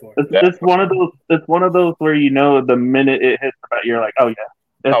what you live for. It's one of those. It's one of those where the minute it hits the bat, you're like, oh yeah.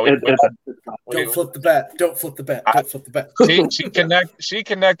 Don't flip the bat. Don't flip the bat. Don't flip the bat. She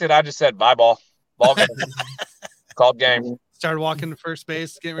connected. I just said bye, ball. Ball game. Called game. Started walking to first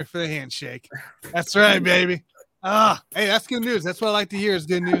base, getting ready for the handshake. That's right, baby. Hey, that's good news. That's what I like to hear is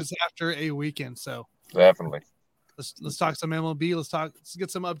good news after a weekend. So definitely. Let's talk some MLB. Let's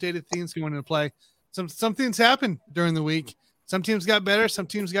get some updated things going into play. Some things happened during the week. Some teams got better, some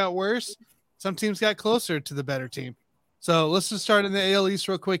teams got worse, some teams got closer to the better team. So let's just start in the AL East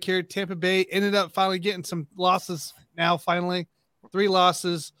real quick here. Tampa Bay ended up finally getting some losses now, finally. 3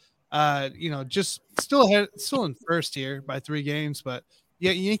 losses. Just still ahead, still in first here by 3 games, but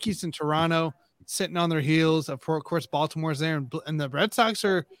yeah, Yankees and Toronto sitting on their heels. Of course, Baltimore's there, and the Red Sox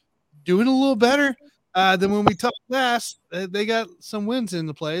are doing a little better than when we talked last. They got some wins in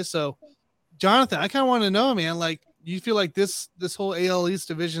the play. So, Johnathan, I kind of want to know, man, like, you feel like this whole AL East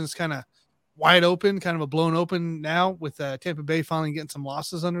division is kind of wide open, kind of a blown open now with Tampa Bay finally getting some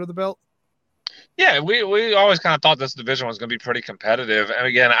losses under the belt? Yeah, we always kind of thought this division was going to be pretty competitive. And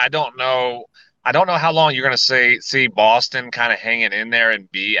again, I don't know how long you're going to see Boston kind of hanging in there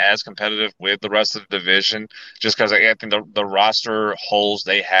and be as competitive with the rest of the division, just because I think the roster holes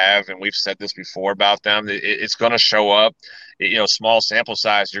they have, and we've said this before about them, it's going to show up. Small sample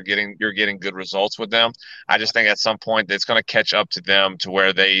size, you're getting good results with them. I just think at some point it's going to catch up to them to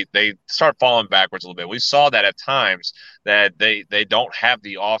where they start falling backwards a little bit. We saw that at times that they don't have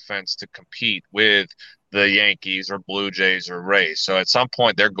the offense to compete with the Yankees or Blue Jays or Rays. So at some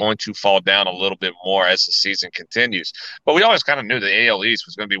point they're going to fall down a little bit more as the season continues. But we always kind of knew the AL East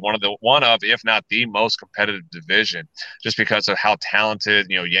was going to be one of, if not the most competitive division, just because of how talented,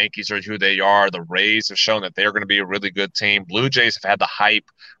 Yankees are who they are. The Rays have shown that they're going to be a really good team. Blue Jays have had the hype.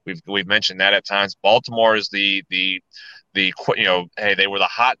 We've mentioned that at times. Baltimore is hey, they were the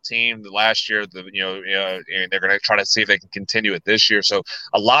hot team last year. And they're going to try to see if they can continue it this year. So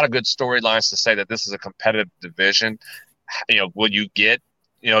a lot of good storylines to say that this is a competitive division. Will you get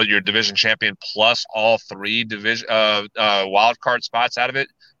your division champion plus all 3 division wild card spots out of it?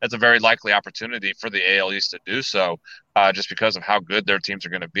 That's a very likely opportunity for the AL East to do so, just because of how good their teams are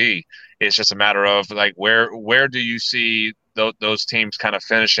going to be. It's just a matter of like where do you see those teams kind of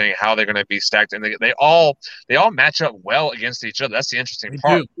finishing, how they're going to be stacked, and they all match up well against each other. That's the interesting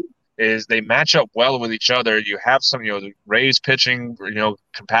part. Is they match up well with each other. You have some, the Rays pitching,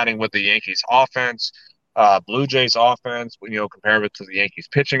 competing with the Yankees offense, Blue Jays offense, compared to the Yankees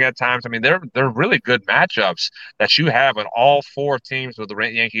pitching at times. I mean, they're really good matchups that you have in all 4 teams with the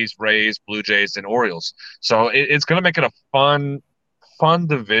Yankees, Rays, Blue Jays, and Orioles. So it's going to make it a fun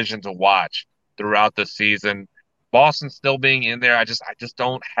division to watch throughout the season. Boston still being in there, I just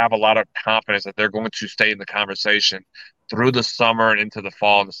don't have a lot of confidence that they're going to stay in the conversation through the summer and into the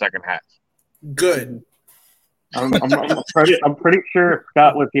fall in the second half. Good. I'm pretty sure if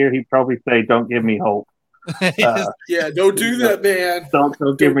Scott was here, he'd probably say, "Don't give me hope." Yeah, don't do that, man.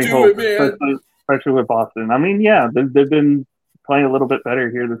 Don't give me hope, especially with Boston. I mean, yeah, they've been playing a little bit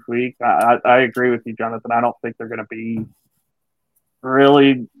better here this week. I agree with you, Johnathan. I don't think they're going to be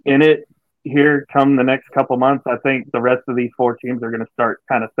really in it here come the next couple months. I think the rest of these 4 teams are going to start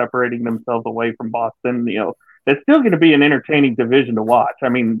kind of separating themselves away from Boston. It's still going to be an entertaining division to watch. I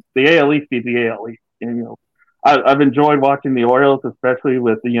mean, the AL East is the AL East. And, I've enjoyed watching the Orioles, especially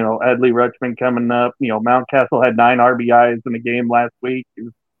with, Adley Rutschman coming up. Mountcastle had 9 RBIs in a game last week. It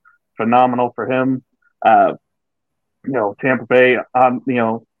was phenomenal for him. Tampa Bay,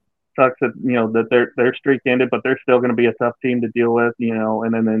 sucks that, that their streak ended, but they're still going to be a tough team to deal with,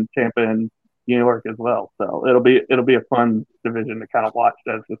 and then Tampa and New York as well. So it'll be a fun division to kind of watch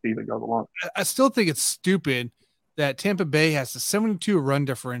as the season goes along. I still think it's stupid that Tampa Bay has a 72 run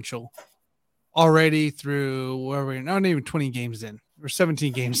differential already through where we're not even 20 games in. We're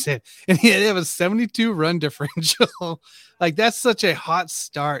 17 games in, and they have a 72 run differential. Like, that's such a hot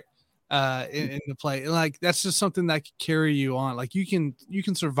start in the play. Like, that's just something that could carry you on. Like, you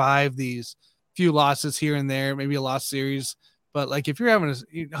can survive these few losses here and there, maybe a lost series. But like, if you're having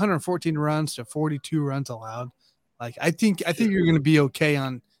 114 runs to 42 runs allowed, like, I think you're going to be okay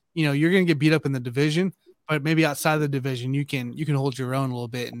on, you're going to get beat up in the division, but maybe outside of the division, you can hold your own a little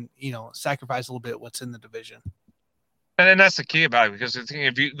bit and, sacrifice a little bit what's in the division. And then that's the key about it, because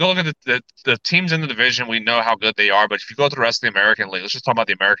if you go look at the teams in the division, we know how good they are. But if you go to the rest of the American League, let's just talk about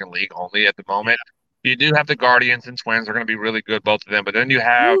the American League only at the moment. You do have the Guardians and Twins. They're going to be really good, both of them. But then you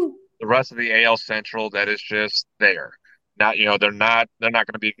have the rest of the AL Central that is just there. Not, they're not going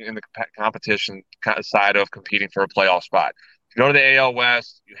to be in the competition side of competing for a playoff spot. If you go to the AL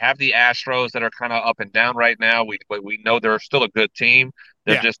West, you have the Astros that are kind of up and down right now. We know they're still a good team.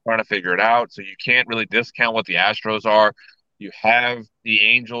 They're just trying to figure it out. So you can't really discount what the Astros are. You have the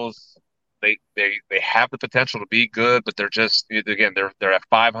Angels. They have the potential to be good, but they're just, again, they're a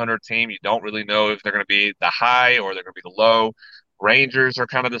 500 team. You don't really know if they're going to be the high or they're going to be the low. Rangers are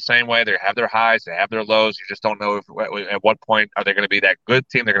kind of the same way. They have their highs, they have their lows. You just don't know at what point are they going to be that good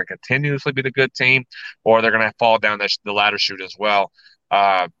team. They're going to continuously be the good team, or they're going to fall down the ladder chute as well. So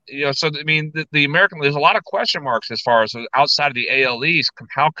I mean, the American, there's a lot of question marks as far as outside of the AL East,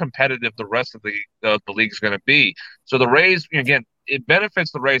 how competitive the rest of the league is going to be. So the Rays, again, it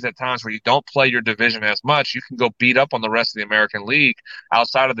benefits the Rays at times where you don't play your division as much. You can go beat up on the rest of the American League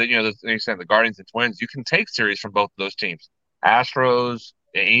outside of the Guardians and Twins. You can take series from both of those teams. Astros,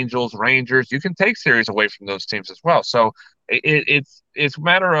 the Angels, Rangers. You can take series away from those teams as well. So it's a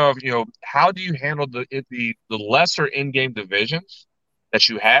matter of how do you handle the lesser in-game divisions that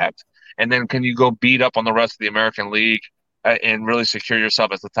you have, and then can you go beat up on the rest of the American League and really secure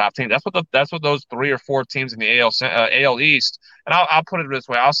yourself as the top team? That's what those 3 or 4 teams in the AL East. And I'll put it this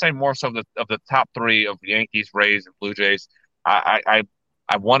way: I'll say more so of the top 3 of Yankees, Rays, and Blue Jays. I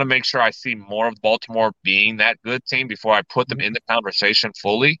want to make sure I see more of Baltimore being that good team before I put them in the conversation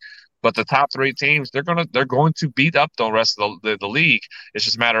fully. But the top 3 teams, they're going to beat up the rest of the league. It's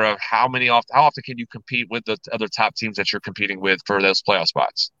just a matter of how often can you compete with the other top teams that you're competing with for those playoff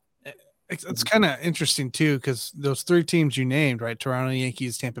spots. It's kind of interesting too, because those 3 teams you named, right? Toronto,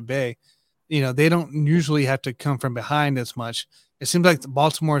 Yankees, Tampa Bay, they don't usually have to come from behind as much. It seems like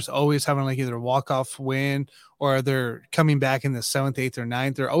Baltimore is always having like either a walk-off win or they're coming back in the 7th, 8th, or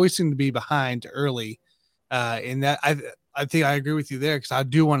 9th. They're always seem to be behind early. And that I think I agree with you there, because I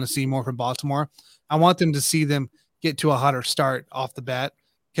do want to see more from Baltimore. I want them to see them get to a hotter start off the bat,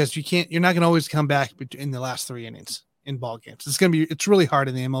 because you're not going to always come back in the last 3 innings in ball games. It's really hard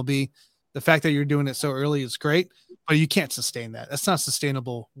in the MLB. The fact that you're doing it so early is great, but you can't sustain that. That's not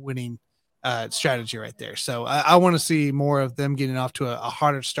sustainable winning strategy right there. So I want to see more of them getting off to a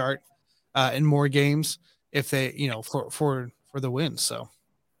harder start in more games if they, for the win. So,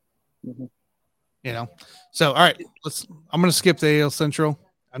 so all right, I'm going to skip the AL Central.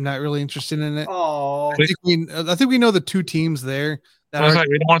 I'm not really interested in it. Oh, I think we know the 2 teams there. We don't want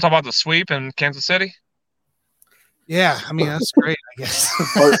to talk about the sweep in Kansas City. Yeah, I mean that's great, I guess.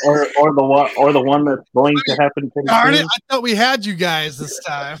 or the one that's going to happen. Darn it! I thought we had you guys this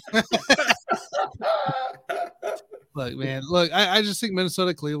time. Look, man. I just think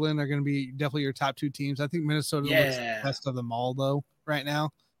Minnesota, Cleveland are going to be definitely your top 2 teams. I think Minnesota looks the best of them all, though, right now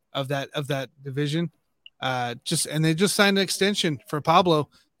of that division. They just signed an extension for Pablo.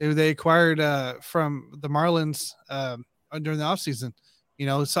 They acquired from the Marlins during the offseason.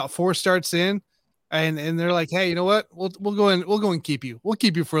 Saw 4 starts in. And they're like, hey, you know what? We'll go and keep you. We'll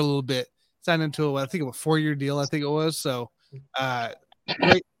keep you for a little bit. Signed into a 4-year deal, I think it was. So,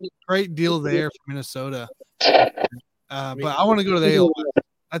 great deal there for Minnesota. But I want to go to the AL.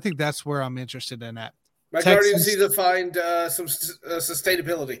 I think that's where I'm interested in at. My Guardians need to find some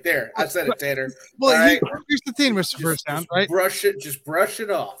sustainability. There, I said it, Tanner. Well, here's the thing, Mr. First Down, right? Just brush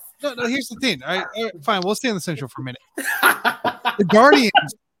it off. No, here's the thing. All right, fine. We'll stay in the Central for a minute. The Guardians.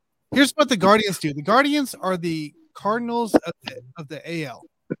 Here's what the Guardians do. The Guardians are the Cardinals of the AL.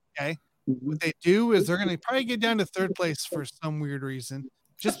 Okay. What they do is they're going to probably get down to 3rd place for some weird reason,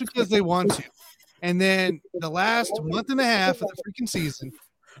 just because they want to. And then the last month and a half of the freaking season,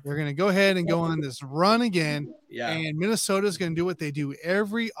 they're going to go ahead and go on this run again. Yeah. And Minnesota is going to do what they do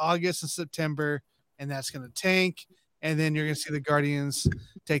every August and September, and that's going to tank. And then you're going to see the Guardians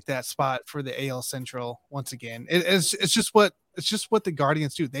take that spot for the AL Central once again. It's just what the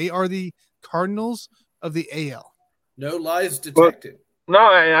Guardians do. They are the Cardinals of the AL. No lies detected. No,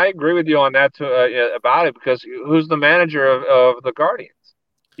 I agree with you on that too, about it, because who's the manager of the Guardians?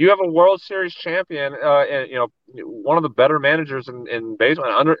 You have a World Series champion, and one of the better managers in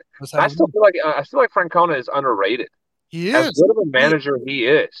baseball. I still feel like Francona is underrated. He is. As good of a manager he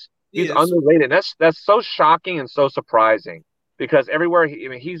is. He's underrated. That's so shocking and so surprising, because everywhere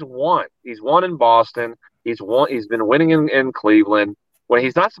he's won. He's won in Boston. He's been winning in Cleveland when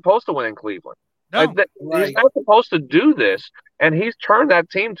he's not supposed to win in Cleveland. No, He's not supposed to do this, and he's turned that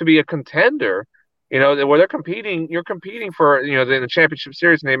team to be a contender. Where they're competing. You're competing for the championship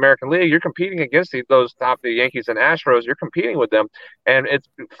series in the American League. You're competing against the Yankees and Astros. You're competing with them, and it's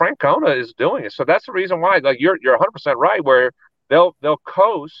Francona is doing it. So that's the reason why. Like you're 100% right. Where they'll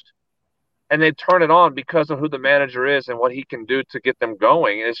coast. And they turn it on because of who the manager is and what he can do to get them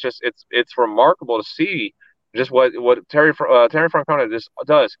going. It's remarkable to see just what Terry Francona just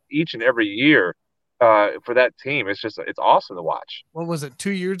does each and every year for that team. It's awesome to watch. What was it?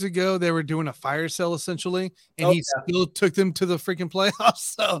 2 years ago, they were doing a fire sale essentially, and he still took them to the freaking playoffs.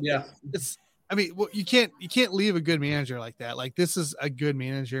 So yeah, you can't leave a good manager like that. Like, this is a good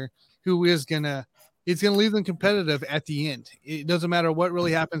manager who is gonna. It's going to leave them competitive at the end. It doesn't matter what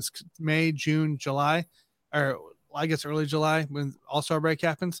really happens May, June, July, or I guess early July when All-Star break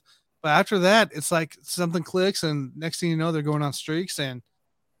happens. But after that, it's like something clicks, and next thing you know, they're going on streaks. And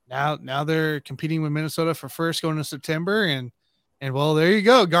now they're competing with Minnesota for first going into September. And And well, there you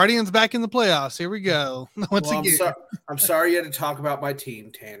go. Guardians back in the playoffs. Here we go. Once again. I'm sorry you had to talk about my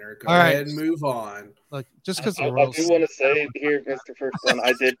team, Tanner. Go All ahead right. and move on. Look, just because I do want to say here, Mr. First One,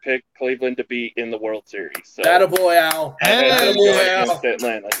 I did pick Cleveland to be in the World Series. So Attaboy, Al. I had them Attaboy, go Al. against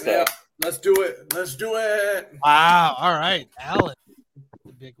Atlanta. So. Yeah, let's do it. Let's do it. Wow. All right, Alan.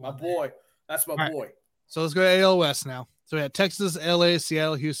 My boy. That's my boy. Right. So let's go to AL West now. So we had Texas, LA,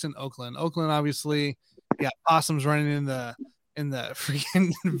 Seattle, Houston, Oakland. Oakland, obviously, got possums running in the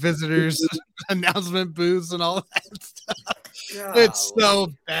freaking visitors announcement booths and all of that stuff. God, it's so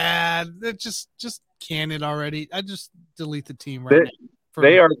bad. It just can it already. I just delete the team right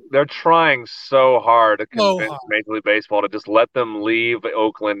now. They're trying so hard to convince Major League Baseball to just let them leave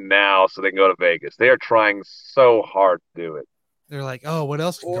Oakland now so they can go to Vegas. They are trying so hard to do it. They're like, oh, what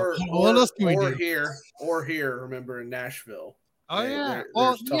else? What else can we do? Here, remember in Nashville. Oh yeah.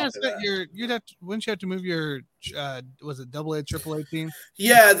 Well, wouldn't you have to move your was it AA, AAA team?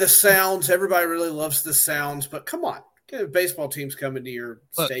 Yeah, the sounds. Everybody really loves the sounds, but come on, if baseball teams come into your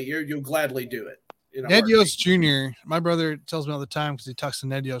state, you'll gladly do it. Ned Yost Jr. My brother tells me all the time because he talks to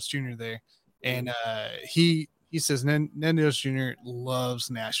Ned Yost Jr. there, and he says Ned Yost Jr. loves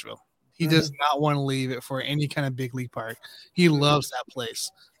Nashville. He does not want to leave it for any kind of big league park. He loves that place.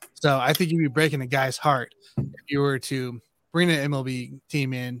 So I think you'd be breaking a guy's heart if you were to bring an MLB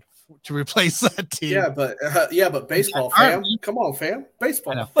team in to replace that team. Yeah, but baseball, fam. Come on, fam.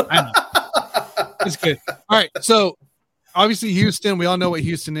 Baseball. I know. It's good. All right. So obviously Houston, we all know what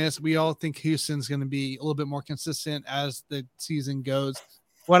Houston is. We all think Houston's going to be a little bit more consistent as the season goes.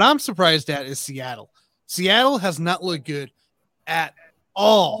 What I'm surprised at is Seattle. Seattle has not looked good at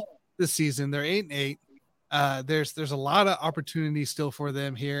all this season. They're 8-8. There's a lot of opportunity still for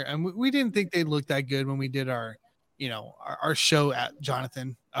them here, and we didn't think they looked that good when we did our show at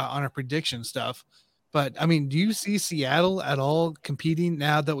Johnathan on our prediction stuff. But I mean, do you see Seattle at all competing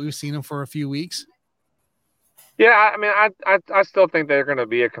now that we've seen them for a few weeks? Yeah, I mean, I still think they're going to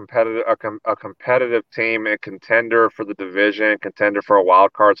be a competitive team, a contender for the division, contender for a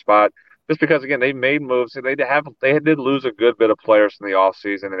wild card spot. Just because, again, they made moves. They did lose a good bit of players in the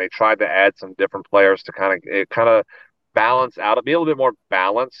offseason, and they tried to add some different players to kind of balance out, be a little bit more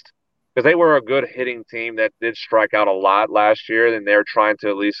balanced. Because they were a good hitting team that did strike out a lot last year, and they're trying to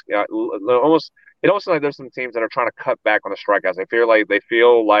at least almost like there's some teams that are trying to cut back on the strikeouts. They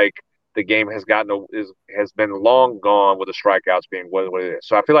feel like the game has been long gone with the strikeouts being what it is.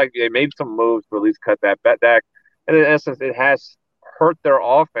 So I feel like they made some moves to at least cut that back. And in essence, it has hurt their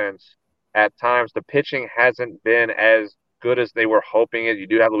offense at times. The pitching hasn't been as good as they were hoping it. You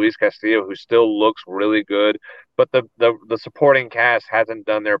do have Luis Castillo, who still looks really good, but the supporting cast hasn't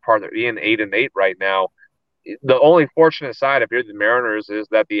done their part. They're being 8-8 right now. The only fortunate side, if you're the Mariners, is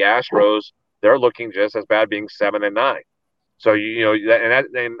that the Astros, they're looking just as bad, being 7-9. So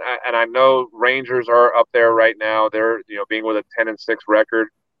and I know Rangers are up there right now. They're being with a 10-6 record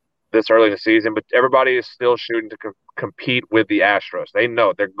this early in the season, but everybody is still shooting to compete with the Astros. They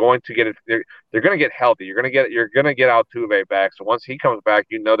know they're going to get it. They're going to get healthy. You're going to get Altuve back. So once he comes back,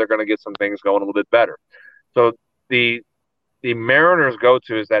 they're going to get some things going a little bit better. So the Mariners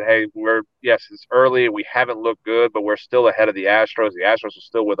go-to is that, hey, it's early. We haven't looked good, but we're still ahead of the Astros. The Astros are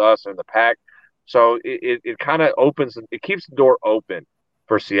still with us in the pack. So it kind of keeps the door open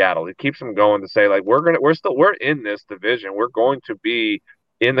for Seattle. It keeps them going to say, like, we're in this division. We're going to be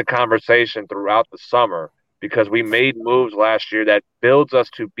in the conversation throughout the summer because we made moves last year that builds us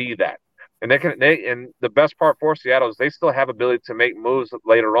to be that. And and the best part for Seattle is they still have ability to make moves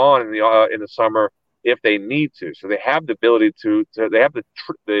later on in the summer if they need to. So they have the ability to they have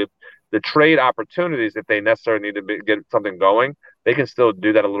the trade opportunities if they necessarily need to get something going. They can still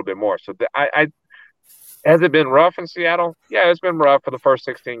do that a little bit more. So has it been rough in Seattle? Yeah, it's been rough for the first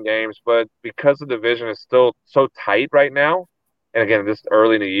 16 games, but because the division is still so tight right now, and again, this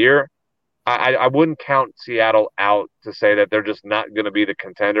early in the year, I wouldn't count Seattle out to say that they're just not going to be the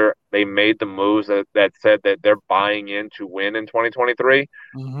contender. They made the moves that said that they're buying in to win in 2023.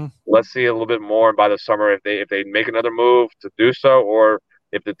 Mm-hmm. Let's see a little bit more by the summer if they make another move to do so, or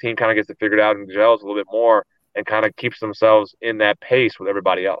if the team kind of gets it figured out and gels a little bit more and kind of keeps themselves in that pace with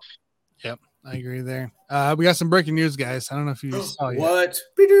everybody else. Yep, I agree there. We got some breaking news, guys. I don't know if you saw it. What?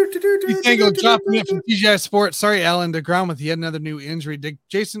 Tango dropping it from TGI Sports. Sorry, Alan DeGrom with yet another new injury.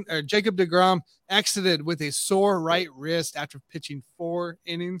 Jacob DeGrom exited with a sore right wrist after pitching 4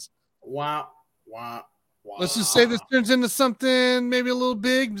 innings. Wow. Let's just say this turns into something maybe a little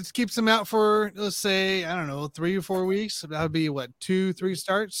big. Just keeps him out for, let's say, 3 or 4 weeks. That would be 2-3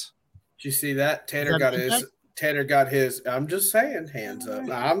 starts. Did you see that? Tanner Tanner got his. I'm just saying, hands up.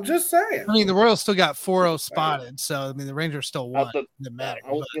 I'm just saying. I mean, the Royals still got 4-0 spotted, so I mean, the Rangers still won. It didn't matter.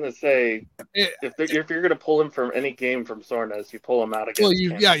 I was going to say, if you're going to pull him from any game from Soreness, you pull him out against. Well,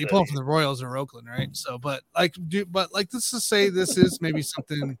 you pull him from the Royals or Oakland, right? So, but let's just say this is maybe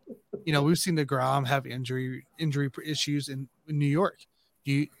something. You know, we've seen DeGrom have injury issues in New York.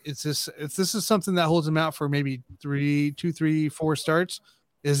 If this is something that holds him out for maybe 2, 3, 4 starts,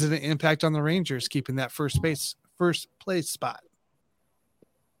 is it an impact on the Rangers keeping that first place spot?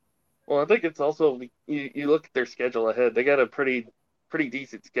 Well, I think it's also you look at their schedule ahead. They got a pretty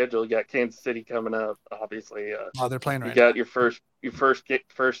decent schedule. You got Kansas City coming up, obviously. They're playing right. You got your first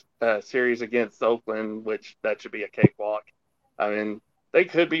series against Oakland, which that should be a cakewalk. I mean, they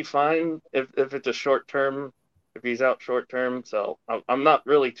could be fine if it's a short term. If he's out short term, so I'm not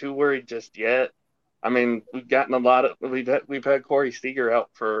really too worried just yet. I mean, we've had Corey Seager out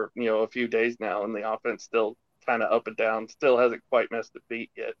for a few days now, and the offense still kind of up and down. Still hasn't quite missed a beat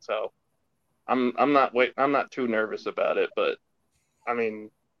yet, so I'm not too nervous about it. But I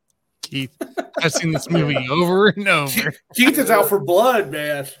mean, Keith, I've seen this movie over and over. Keith is out for blood,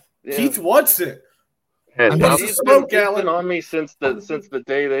 man. Yeah. Keith wants it. He's been on me since the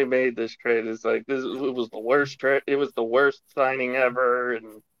day they made this trade. It's like it was the worst trade. It was the worst signing ever,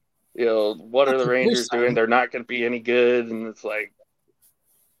 and what are the Rangers doing? They're not going to be any good, and it's like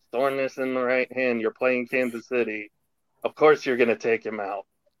soreness in the right hand. You're playing Kansas City, of course you're going to take him out.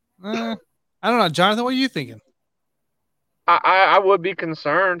 I don't know, Johnathan. What are you thinking? I would be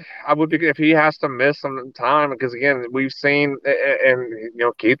concerned. I would be if he has to miss some time because again we've seen and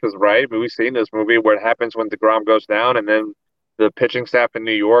Keith is right, but we've seen this movie where it happens when DeGrom goes down and then the pitching staff in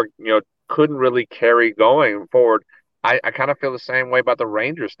New York couldn't really carry going forward. I kind of feel the same way about the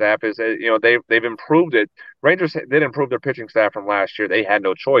Rangers staff. Is that, they've improved it. Rangers did improve their pitching staff from last year. They had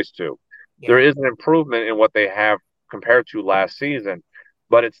no choice to. Yeah. There is an improvement in what they have compared to last season.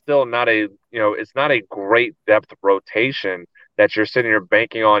 But it's still not it's not a great depth rotation that you're sitting here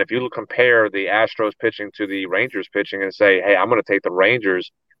banking on. If you compare the Astros pitching to the Rangers pitching and say, hey, I'm going to take the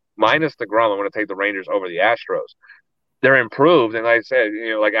Rangers minus DeGrom, I'm going to take the Rangers over the Astros. They're improved. And like I said,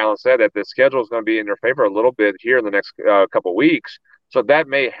 like Alan said, that the schedule is going to be in their favor a little bit here in the next couple of weeks. So that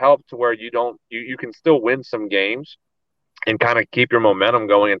may help to where you can still win some games and kind of keep your momentum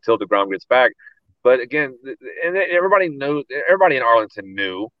going until DeGrom gets back. But again, and everybody in Arlington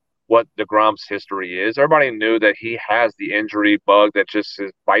knew what DeGrom's history is. Everybody knew that he has the injury bug that just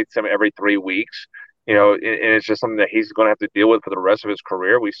bites him every 3 weeks. And it's just something that he's going to have to deal with for the rest of his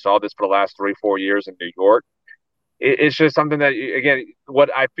career. We saw this for the last 3-4 years in New York. It's just something that, again,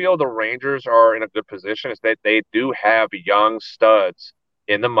 what I feel the Rangers are in a good position is that they do have young studs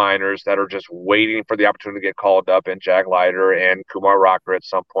in the minors that are just waiting for the opportunity to get called up, and Jack Leiter and Kumar Rocker at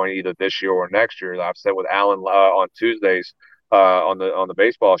some point, either this year or next year. I've said with Alan on Tuesdays on the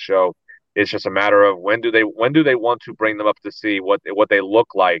baseball show, it's just a matter of when do they want to bring them up to see what they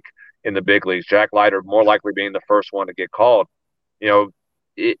look like in the big leagues. Jack Leiter more likely being the first one to get called.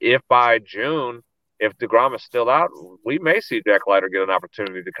 If by June, if DeGrom is still out, we may see Jack Leiter get an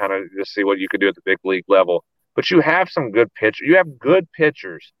opportunity to kind of just see what you can do at the big league level. But you have some good pitchers. You have good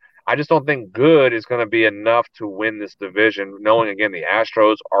pitchers. I just don't think good is going to be enough to win this division, knowing, again, the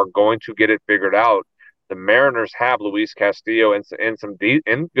Astros are going to get it figured out. The Mariners have Luis Castillo and some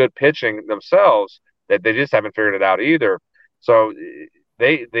good pitching themselves that they just haven't figured it out either. So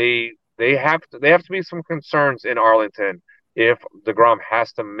they have to be some concerns in Arlington if DeGrom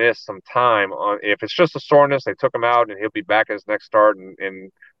has to miss some time. If it's just a soreness, they took him out and he'll be back at his next start and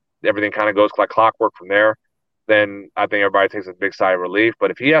everything kind of goes like clockwork from there. Then I think everybody takes a big sigh of relief.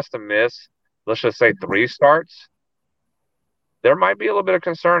 But if he has to miss, let's just say 3 starts, there might be a little bit of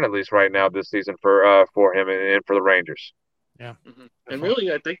concern, at least right now this season, for him and for the Rangers. Yeah. Mm-hmm. And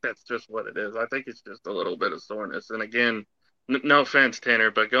really, I think that's just what it is. I think it's just a little bit of soreness. And again, no offense,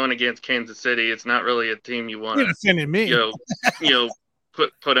 Tanner, but going against Kansas City, it's not really a team you want to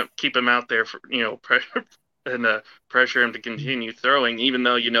keep him out there for pressure and pressure him to continue throwing, even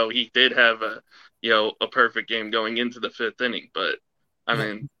though he did have a perfect game going into the 5th inning. But I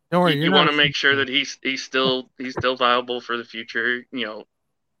mean, don't worry, you want to make sure that he's still viable for the future,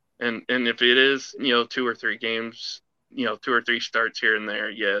 and if it is 2 or 3 games, 2 or 3 starts here and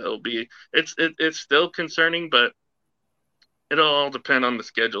there, it's still concerning, but it'll all depend on the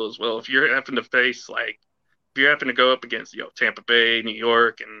schedule as well. If you're having to go up against Tampa Bay, New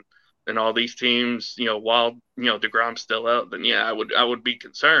York, and all these teams, while DeGrom's still out, then I would be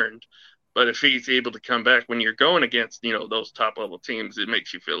concerned. But if he's able to come back when you're going against, those top level teams, it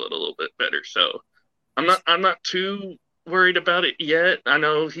makes you feel it a little bit better. So I'm not too worried about it yet. I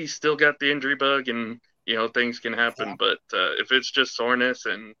know he's still got the injury bug and things can happen. But if it's just soreness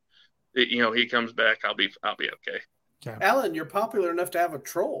and he comes back, I'll be okay. Alan, you're popular enough to have a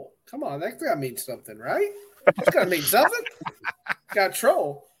troll. Come on, that's gotta mean something, right? It's gotta mean something. Got a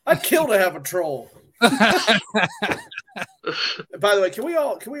troll. I'd kill to have a troll. By the way, can we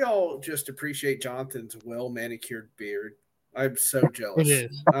all just appreciate Jonathan's well manicured beard? I'm so jealous.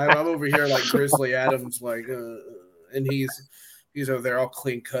 It is. I'm over here like Grizzly Adams, and he's over there all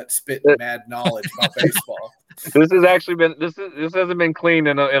clean cut, spitting mad knowledge about baseball. This hasn't been cleaned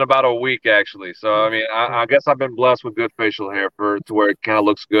in about a week actually. So I mean, I guess I've been blessed with good facial hair to where it kind of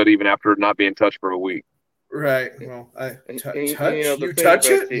looks good even after not being touched for a week. Right. Well, touch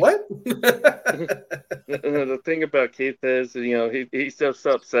it? Keith, what? The thing about Keith is, he's just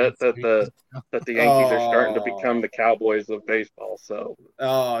upset that the Yankees are starting to become the Cowboys of baseball. So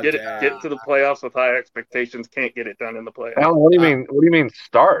get to the playoffs with high expectations. Can't get it done in the playoffs. Alan, what do you mean? What do you mean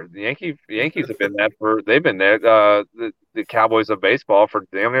start? The Yankees have been they've been there. The Cowboys of baseball for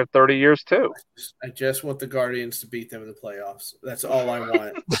damn near 30 years too. I just want the Guardians to beat them in the playoffs. That's all I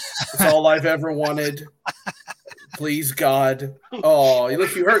want. That's all I've ever wanted. Please, God. Oh,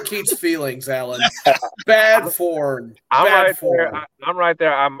 look, you hurt Keith's feelings, Alan. Bad form. I'm right form.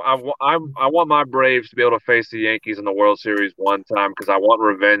 there. I want my Braves to be able to face the Yankees in the World Series one time because I want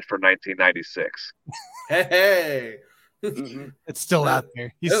revenge for 1996. Hey. It's still out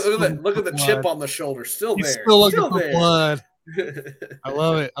there. Look at the chip on the shoulder. Still He's there. still looking for blood. I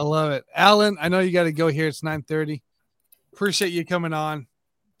love it. Alan, I know you got to go here. It's 9:30. Appreciate you coming on,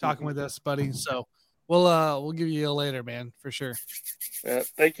 talking with us, buddy. So we'll give you a later, man, for sure.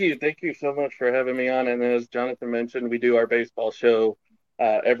 Thank you so much for having me on. And as Jonathan mentioned, we do our baseball show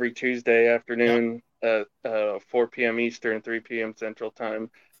every Tuesday afternoon at 4 p.m. Eastern, 3 p.m. Central Time.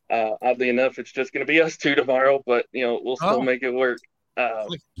 Oddly enough, it's just going to be us two tomorrow, but we'll still make it work.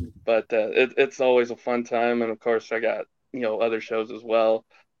 But it's always a fun time, and of course, I got other shows as well.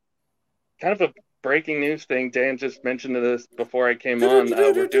 Kind of a breaking news thing. Dan just mentioned this before I came on.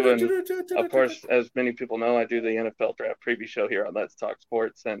 We're doing, of course, as many people know, I do the NFL Draft Preview Show here on Let's Talk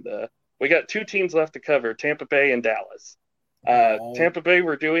Sports, and we got two teams left to cover: Tampa Bay and Dallas. Tampa Bay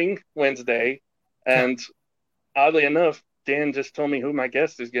we're doing Wednesday, and oddly enough, Dan just told me who my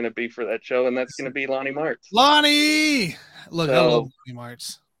guest is going to be for that show, and that's going to be Lonnie Martz. Lonnie! Look, I love Lonnie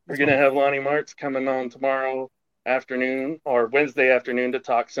Martz. We're going to have Lonnie Martz coming on tomorrow afternoon or Wednesday afternoon to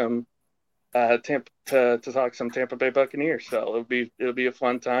talk some Tampa Bay Buccaneers. So it'll be a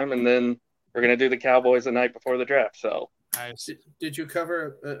fun time, and then we're going to do the Cowboys the night before the draft. So nice. Did you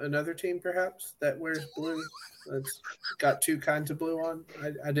cover another team perhaps that wears blue? That's got two kinds of blue on.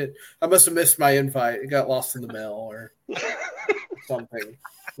 I did. I must have missed my invite. It got lost in the mail or something.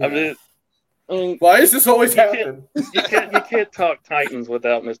 I mean, why does this always happen? You can't talk Titans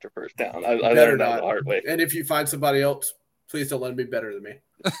without Mr. First Down. I learned that the hard way. And if you find somebody else, please don't let them be better than me.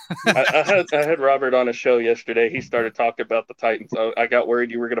 I had Robert on a show yesterday. He started talking about the Titans. I got worried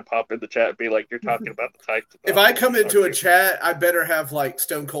you were going to pop in the chat and be like, "You're talking about the Titans." If I come into a chat, I better have like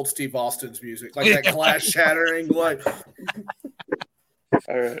Stone Cold Steve Austin's music, like that glass shattering. Like,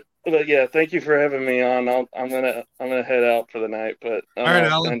 all right, but yeah, thank you for having me on. I'm gonna head out for the night, but all right,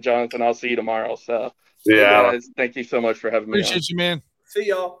 Alan and Jonathan, I'll see you tomorrow. So yeah, guys, thank you so much for having me. Appreciate you, man. See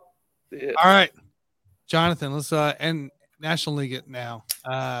y'all. Yeah. All right, Jonathan, let's end National League it now.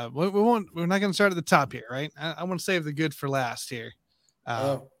 We're not going to start at the top here, right? I want to save the good for last here.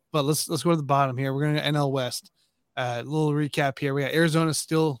 But let's go to the bottom here. We're going to NL West. A little recap here. We got Arizona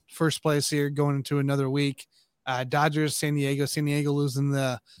still first place here going into another week. Dodgers, San Diego losing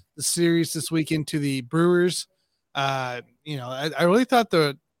the series this weekend to the Brewers. I really thought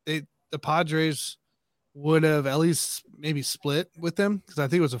the Padres would have at least maybe split with them because I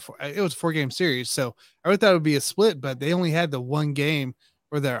think it was a 4-game series. So I really thought it would be a split, but they only had the one game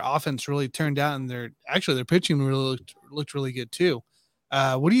where their offense really turned out, and their pitching really looked really good too.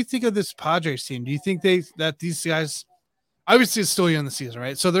 What do you think of this Padres team? Do you think that these guys, obviously it's still young in the season,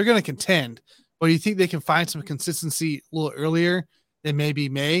 right? So they're going to contend, but do you think they can find some consistency a little earlier than maybe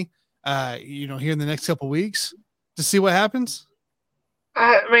May, here in the next couple of weeks to see what happens?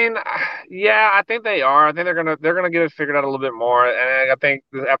 I mean, yeah, I think they are. I think they're gonna get it figured out a little bit more. And I think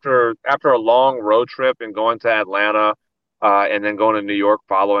after a long road trip and going to Atlanta, and then going to New York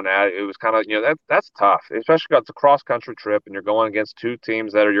following that, it was kind of that's tough, especially because it's a cross country trip and you're going against two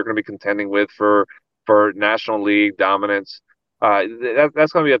teams that you're going to be contending with for National League dominance.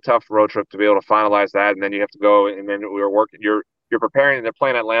 That's going to be a tough road trip to be able to finalize that, and then you have to go and then You're preparing, and they're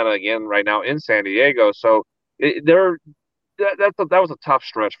playing Atlanta again right now in San Diego, so that was a tough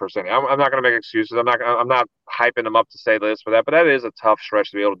stretch for Cindy. I'm not going to make excuses. I'm not hyping them up to say this for that, but that is a tough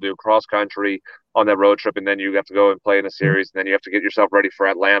stretch to be able to do cross country on that road trip, and then you have to go and play in a series, and then you have to get yourself ready for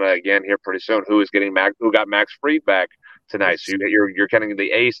Atlanta again here pretty soon. Who got Max Fried back tonight? So you're getting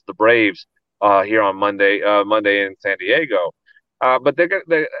the ace of the Braves here on Monday in San Diego. But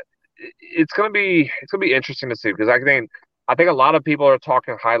it's going to be interesting to see, because I think a lot of people are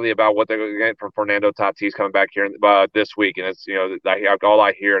talking highly about what they're going to get from Fernando Tatis coming back here this week, and it's all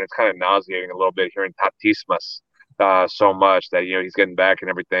I hear, and it's kind of nauseating a little bit hearing Tatismas so much that he's getting back and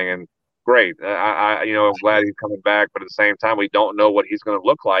everything, and great. I'm glad he's coming back, but at the same time, we don't know what he's going to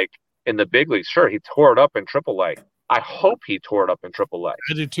look like in the big leagues. Sure, he tore it up in AAA. I hope he tore it up in AAA.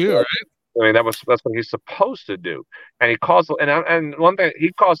 I do too, right? I mean, that's what he's supposed to do, and and one thing,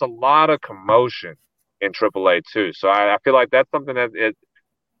 he caused a lot of commotion in AAA too. So I feel like that's something that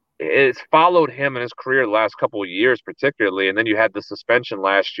it's followed him in his career the last couple of years, particularly. And then you had the suspension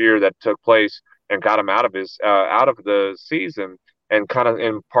last year that took place and got him out of the season, and kind of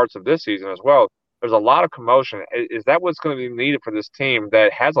in parts of this season as well. There's a lot of commotion. Is that what's going to be needed for this team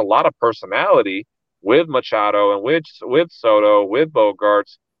that has a lot of personality with Machado and with Soto, with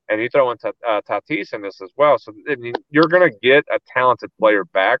Bogarts, and you throw in Tatis in this as well? So you're going to get a talented player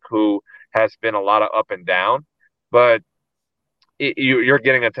back who has been a lot of up and down, but you're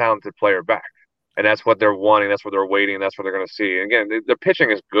getting a talented player back, and that's what they're wanting. That's what they're waiting. That's what they're going to see. And again, their pitching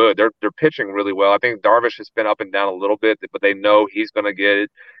is good. They're pitching really well. I think Darvish has been up and down a little bit, but they know he's going to get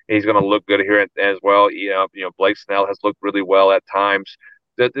it. He's going to look good here as well. Blake Snell has looked really well at times.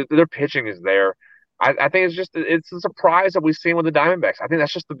 Their pitching is there. I think it's a surprise that we've seen with the Diamondbacks. I think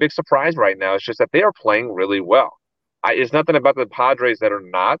that's just the big surprise right now. It's just that they are playing really well. It's nothing about the Padres that are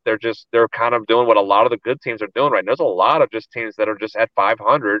not. They're kind of doing what a lot of the good teams are doing right now. There's a lot of just teams that are just at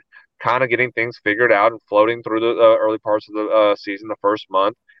 500, kind of getting things figured out and floating through the early parts of the season, the first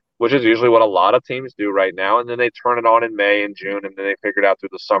month, which is usually what a lot of teams do right now. And then they turn it on in May and June, and then they figure it out through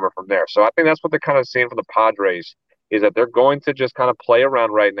the summer from there. So I think that's what they're kind of seeing from the Padres, is that they're going to just kind of play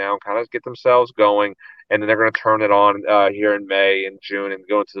around right now and kind of get themselves going, and then they're going to turn it on here in May and June and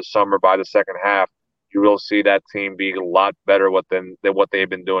go into the summer. By the second half, you will see that team be a lot better than what they've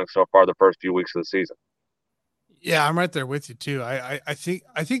been doing so far the first few weeks of the season. Yeah, I'm right there with you too. I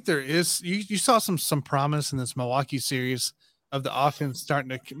think there is. You saw some promise in this Milwaukee series of the offense starting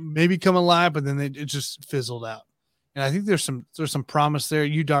to maybe come alive, but then it just fizzled out. And I think there's some promise there.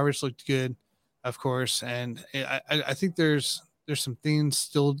 Darvish looked good, of course, and I think there's some things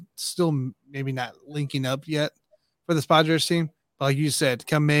still maybe not linking up yet for the Padres team. But like you said,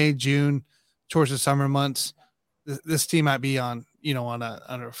 come May, June, towards the summer months, this team might be on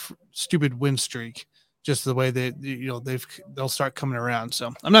a stupid win streak, just the way that they'll start coming around.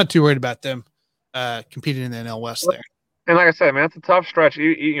 So I'm not too worried about them competing in the NL West there. And like I said, man, it's a tough stretch.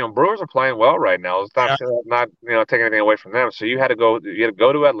 Brewers are playing well right now. It's not taking anything away from them. So you had to go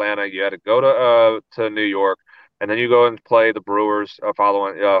to Atlanta, you had to go to New York, and then you go and play the Brewers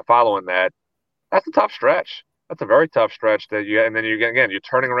following that. That's a tough stretch. That's a very tough stretch and then you're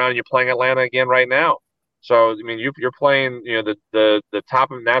turning around and you're playing Atlanta again right now. So I mean, you're playing the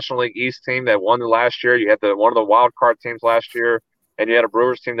top of National League East team that won the last year. You had one of the wild card teams last year, and you had a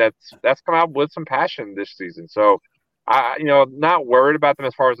Brewers team that's come out with some passion this season. So not worried about them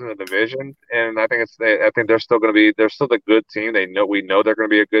as far as in the division, and I think they're still the good team. We know they're going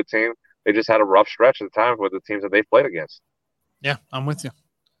to be a good team. They just had a rough stretch at the time with the teams that they've played against. Yeah, I'm with you.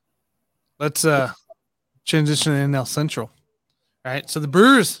 Let's transition to NL Central. All right, so the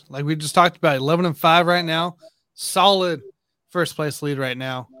Brewers, like we just talked about, 11-5 right now, solid first place lead right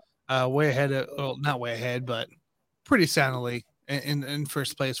now, way ahead not way ahead, but pretty soundly in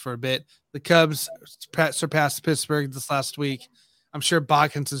first place for a bit. The Cubs surpassed Pittsburgh this last week. I'm sure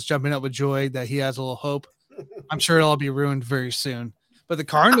Botkins is jumping up with joy that he has a little hope. I'm sure it'll all be ruined very soon. But the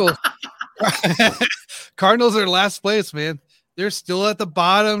Cardinals, Cardinals are last place, man. They're still at the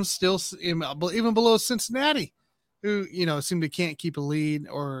bottom, still even below Cincinnati, who seem to can't keep a lead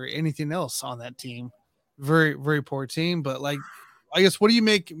or anything else on that team. Very, very poor team. But I guess, what do you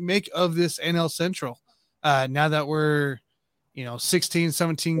make of this NL Central now that we're 16,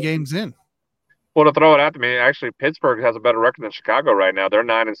 17 games in? Well, to throw it out to me, actually, Pittsburgh has a better record than Chicago right now. They're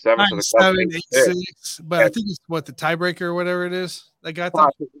 9-7. 9-7, but I think it's the tiebreaker or whatever it is. They got them.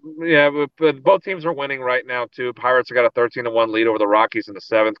 Yeah, but both teams are winning right now too. Pirates have got a 13-1 lead over the Rockies in the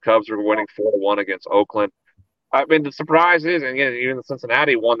 7th. Cubs are winning 4-1 against Oakland. I mean, the surprise is, and again, even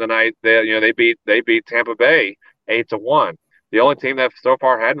Cincinnati won tonight. They beat Tampa Bay 8-1. The only team that so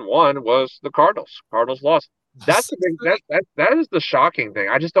far hadn't won was the Cardinals. Cardinals lost. That's the big. That is the shocking thing.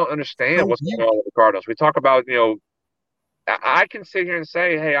 I just don't understand what's going on with the Cardinals. We talk about I can sit here and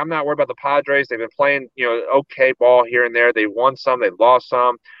say, hey, I'm not worried about the Padres. They've been playing, okay ball here and there. They've won some, they've lost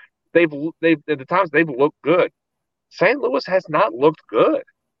some. They've at the times they've looked good. St. Louis has not looked good.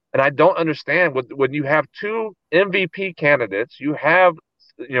 And I don't understand when you have two MVP candidates, you have,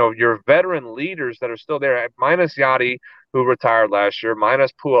 your veteran leaders that are still there, minus Yachty, who retired last year,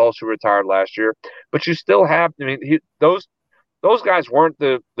 minus Pujols, who retired last year. But you still have, those guys weren't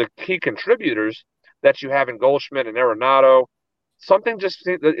the key contributors that you have in Goldschmidt and Arenado. Something just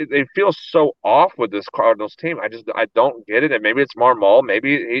it feels so off with this Cardinals team. I don't get it. And maybe it's Marmol.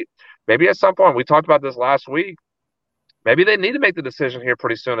 Maybe at some point, we talked about this last week, maybe they need to make the decision here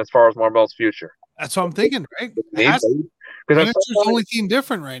pretty soon as far as Marmel's future. That's what I'm thinking, right? Because the only team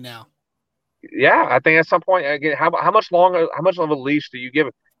different right now. Yeah, I think at some point, again, how much of a leash do you give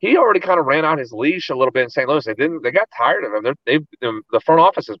him? He already kind of ran out his leash a little bit in St. Louis. They got tired of him. The front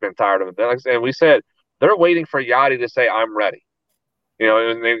office has been tired of him. And we said they're waiting for Yachty to say, I'm ready.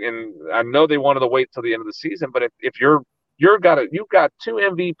 And I know they wanted to wait till the end of the season, but if you've got two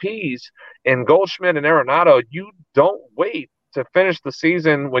MVPs in Goldschmidt and Arenado, you don't wait to finish the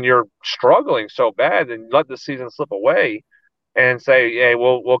season when you're struggling so bad and let the season slip away and say, hey,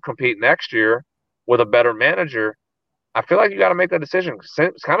 we'll compete next year with a better manager. I feel like you got to make that decision.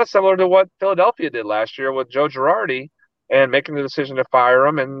 It's kind of similar to what Philadelphia did last year with Joe Girardi and making the decision to fire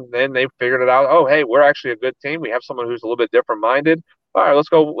him, and then they figured it out. Oh, hey, we're actually a good team. We have someone who's a little bit different-minded. All right, let's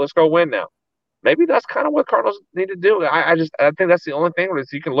go win now. Maybe that's kind of what Cardinals need to do. I think that's the only thing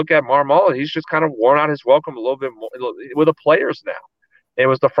is you can look at Marmol. He's just kind of worn out his welcome a little bit more with the players now. It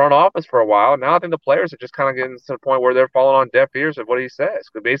was the front office for a while. Now I think the players are just kind of getting to the point where they're falling on deaf ears of what he says.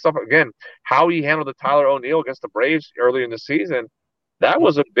 Based off, again, how he handled the Tyler O'Neill against the Braves early in the season, that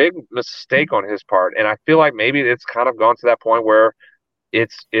was a big mistake on his part. And I feel like maybe it's kind of gone to that point where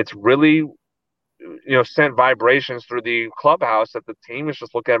it's really sent vibrations through the clubhouse that the team is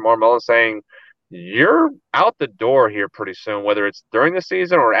just looking at Marmol and saying, you're out the door here pretty soon, whether it's during the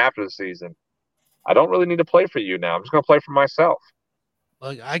season or after the season. I don't really need to play for you now. I'm just going to play for myself.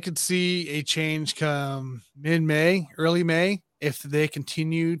 Look, I could see a change come mid-May, early May, if they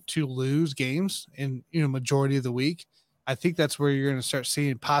continue to lose games in majority of the week. I think that's where you're going to start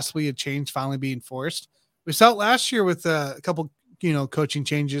seeing possibly a change finally being forced. We saw it last year with a couple, coaching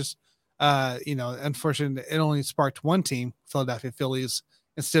changes. Unfortunately, it only sparked one team, Philadelphia Phillies,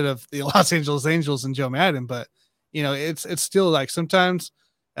 instead of the Los Angeles Angels and Joe Madden. But, it's still like sometimes,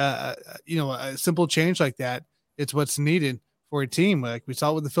 a simple change like that, it's what's needed for a team. Like we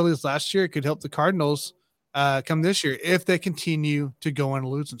saw with the Phillies last year, it could help the Cardinals come this year if they continue to go on a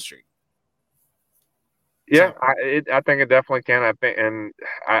losing streak. Yeah, I think it definitely can.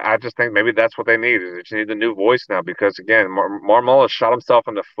 I just think maybe that's what they need. Is they just need a new voice now because again, Marmol has shot himself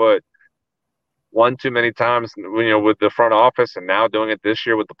in the foot one too many times, with the front office, and now doing it this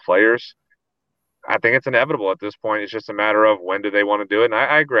year with the players. I think it's inevitable at this point. It's just a matter of when do they want to do it. And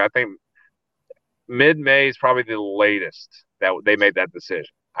I agree. I think mid-May is probably the latest that they made that decision.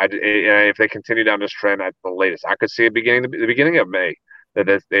 If they continue down this trend, at the latest, I could see it the beginning of May. That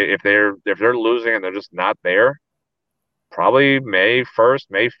if they're losing and they're just not there, probably May 1st,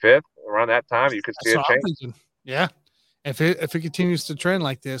 May 5th, around that time, you could see a change. Yeah, if it continues to trend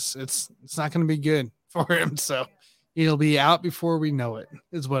like this, it's not going to be good for him. So he'll be out before we know it.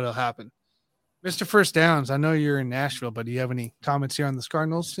 Is what'll happen. Mr. First Downs, I know you're in Nashville, but do you have any comments here on this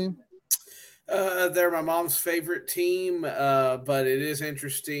Cardinals team? They're my mom's favorite team, but it is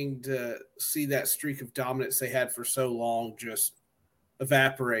interesting to see that streak of dominance they had for so long just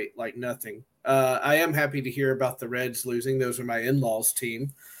evaporate like nothing. I am happy to hear about the Reds losing. Those are my in-laws'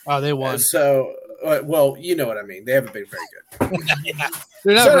 team. Oh, they won. Well, you know what I mean. They haven't been very good. Yeah.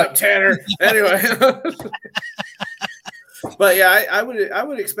 Shut up, Tanner. Anyway. But yeah, I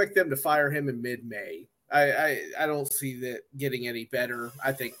would expect them to fire him in mid-May. I don't see that getting any better.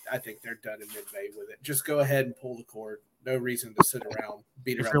 I think they're done in mid-May with it. Just go ahead and pull the cord. No reason to sit around,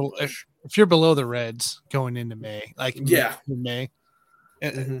 beat around the bush. If you're below the Reds going into May, May,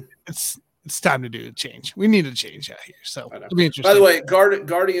 it's time to do a change. We need a change out here. So it'll be interesting. By the way,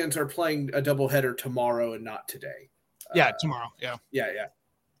 Guardians are playing a doubleheader tomorrow and not today. Tomorrow. Yeah.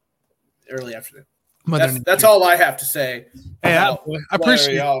 Early afternoon. That's all I have to say. Hey, I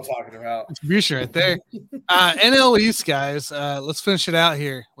appreciate y'all talking about contribution right there. NL East guys, let's finish it out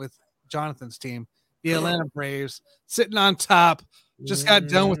here with Jonathan's team, the Atlanta Braves, sitting on top. Just got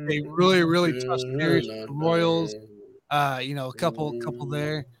done with a really, really tough series with the Royals. A couple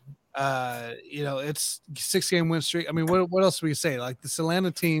there. It's 6-game win streak. I mean, what else do we say? Like this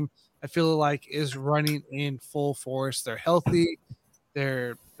Atlanta team, I feel like is running in full force. They're healthy.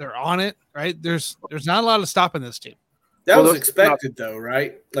 They're on it, right? There's not a lot of stopping this team. That was expected, though,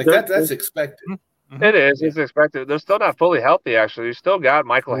 right? Like that's expected. Mm-hmm. It is. It's expected. They're still not fully healthy, actually. You still got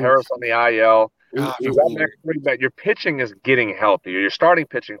Michael Harris on the IL. You got Max Fried. Your pitching is getting healthier. Your starting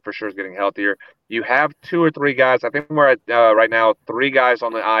pitching for sure is getting healthier. You have 2 or 3 guys. I think we're at right now 3 guys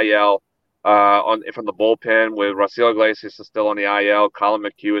on the IL from the bullpen. With Raciel Iglesias is still on the IL. Colin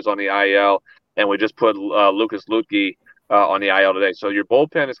McHugh is on the IL, and we just put Lucas Luetge on the IL today. So your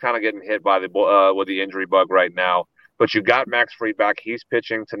bullpen is kind of getting hit by with the injury bug right now. But you got Max Fried back. He's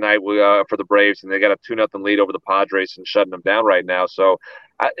pitching tonight for the Braves, and they got a 2-0 lead over the Padres and shutting them down right now. So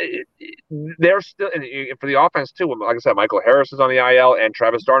they're still – and for the offense too, like I said, Michael Harris is on the IL and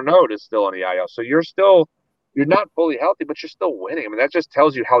Travis d'Arnaud is still on the IL. So you're not fully healthy, but you're still winning. I mean, that just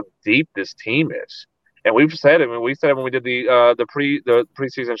tells you how deep this team is. And we've said it. I mean, we said it when we did the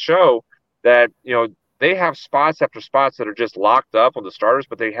preseason show that, they have spots after spots that are just locked up on the starters,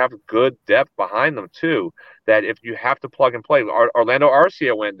 but they have good depth behind them too. That if you have to plug and play, Orlando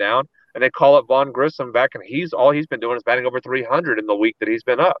Arcia went down, and they call up Vaughn Grissom back, and all he's been doing is batting over 300 in the week that he's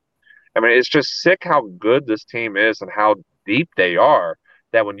been up. I mean, it's just sick how good this team is and how deep they are.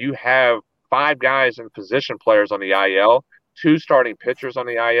 That when you have 5 guys and position players on the IL, 2 starting pitchers on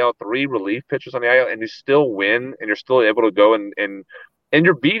the IL, 3 relief pitchers on the IL, and you still win, and you're still able to go and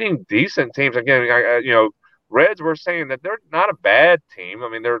you're beating decent teams. Again, Reds were saying that they're not a bad team. I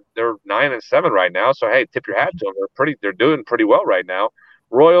mean, they're 9-7 right now. So hey, tip your hat to them. They're doing pretty well right now.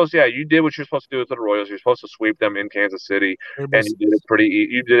 Royals, yeah, you did what you're supposed to do with the Royals. You're supposed to sweep them in Kansas City, and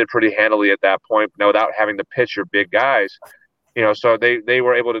you did it pretty handily at that point, without having to pitch your big guys. So they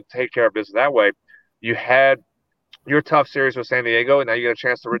were able to take care of business that way. You had your tough series with San Diego, and now you get a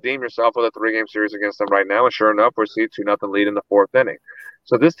chance to redeem yourself with a 3-game series against them right now. And sure enough, we're seeing 2-0 lead in the 4th inning.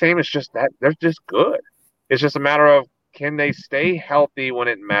 So this team is they're just good. It's just a matter of, can they stay healthy when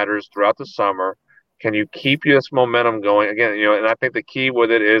it matters throughout the summer? Can you keep this momentum going? Again, and I think the key with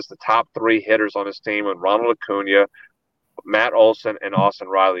it is the top 3 hitters on this team with Ronald Acuna, Matt Olson, and Austin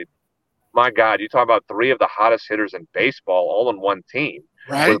Riley. My God, you talk about 3 of the hottest hitters in baseball all on one team.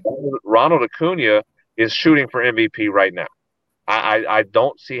 Right. Ronald Acuna is shooting for MVP right now. I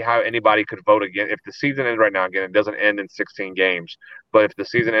don't see how anybody could vote again. If the season ended right now, again, it doesn't end in 16 games, but if the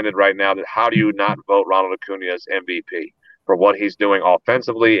season ended right now, how do you not vote Ronald Acuna as MVP for what he's doing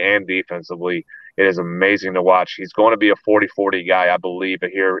offensively and defensively? It is amazing to watch. He's going to be a 40-40 guy, I believe,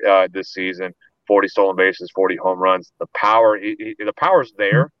 here this season. 40 stolen bases, 40 home runs. The power's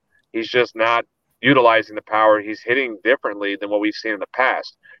there. He's just not utilizing the power. He's hitting differently than what we've seen in the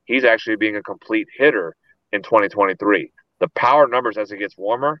past. He's actually being a complete hitter in 2023. The power numbers, as it gets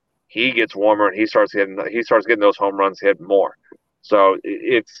warmer, he gets warmer, and he starts getting those home runs hit more. So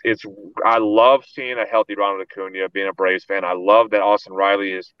I love seeing a healthy Ronald Acuna, being a Braves fan. I love that Austin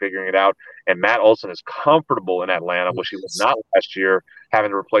Riley is figuring it out, and Matt Olson is comfortable in Atlanta, which he was not last year,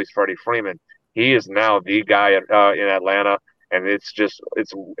 having to replace Freddie Freeman. He is now the guy in Atlanta, and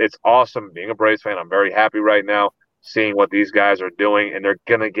it's awesome being a Braves fan. I'm very happy right now seeing what these guys are doing, and they're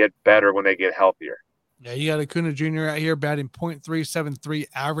gonna get better when they get healthier. Yeah, you got Acuna Jr. out here batting .373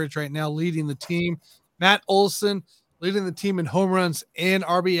 average right now, leading the team. Matt Olson leading the team in home runs and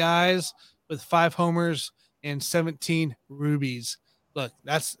RBIs with 5 homers and 17 rubies. Look,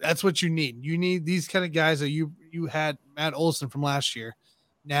 that's what you need. You need these kind of guys that you had Matt Olson from last year.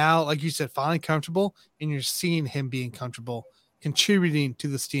 Now, like you said, finally comfortable, and you're seeing him being comfortable, contributing to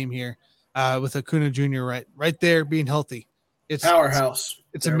this team here with Acuna Jr. right there being healthy. It's powerhouse.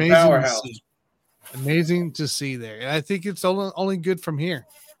 It's amazing. Powerhouse. Amazing to see there. And I think it's only good from here.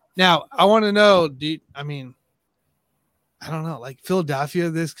 Now, I want to know, I don't know, like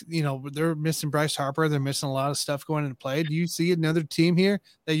Philadelphia, they're missing Bryce Harper. They're missing a lot of stuff going into play. Do you see another team here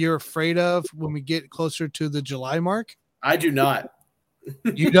that you're afraid of when we get closer to the July mark? I do not.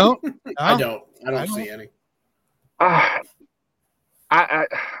 You don't? No? I don't see any.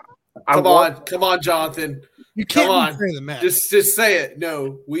 Come on, Jonathan. You can't come on. The match. Just say it.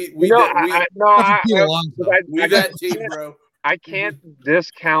 No, we that team, bro. I can't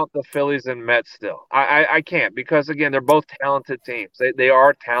discount the Phillies and Mets still. I can't, because again, they're both talented teams. They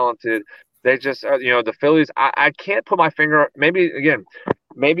are talented. They just the Phillies. I can't put my finger.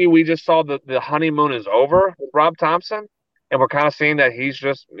 Maybe we just saw the honeymoon is over with Rob Thompson. And we're kind of seeing that he's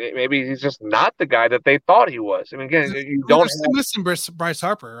just not the guy that they thought he was. I mean, again, you're missing Bryce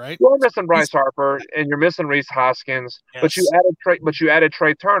Harper, right? You're missing Bryce Harper, and you're missing Rhys Hoskins. Yes. But you added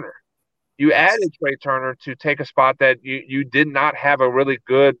Trey Turner. You added Trey Turner to take a spot that you did not have a really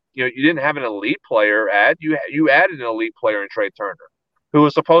good. You didn't have an elite player at. You added an elite player in Trey Turner, who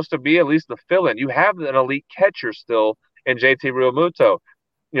was supposed to be at least the fill-in. You have an elite catcher still in JT Realmuto.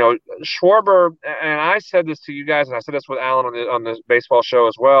 Schwarber, and I said this to you guys, and I said this with Alan on the baseball show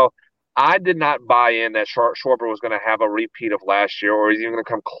as well. I did not buy in that Schwarber was going to have a repeat of last year, or he's even going to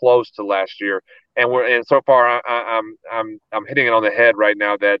come close to last year. And so far, I'm hitting it on the head right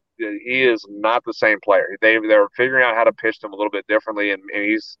now that he is not the same player. They're figuring out how to pitch him a little bit differently, and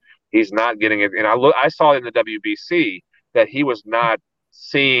he's not getting it. And I saw in the WBC that he was not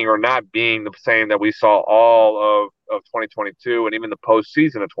seeing or not being the same that we saw all of 2022 and even the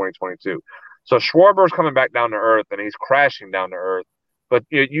postseason of 2022. So Schwarber's coming back down to earth, and he's crashing down to earth. But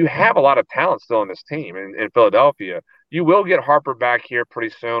you have a lot of talent still in this team in Philadelphia. You will get Harper back here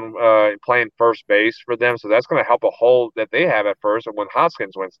pretty soon playing first base for them. So that's going to help a hole that they have at first. And when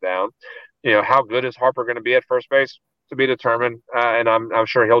Hoskins went down, how good is Harper going to be at first base to be determined? And I'm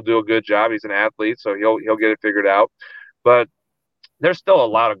sure he'll do a good job. He's an athlete, so he'll get it figured out. But there's still a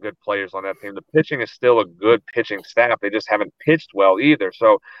lot of good players on that team. The pitching is still a good pitching staff. They just haven't pitched well either.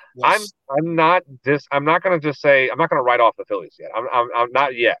 So yes. I'm not going to write off the Phillies yet. I'm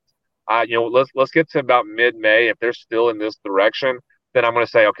not yet. Let's get to about mid-May. If they're still in this direction, then I'm going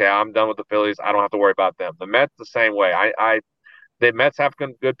to say, okay, I'm done with the Phillies. I don't have to worry about them. The Mets the same way. The Mets have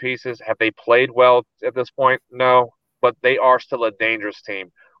good pieces. Have they played well at this point? No, but they are still a dangerous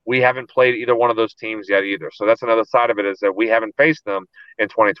team. We haven't played either one of those teams yet either. So that's another side of it, is that we haven't faced them in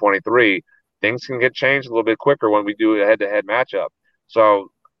 2023. Things can get changed a little bit quicker when we do a head-to-head matchup. So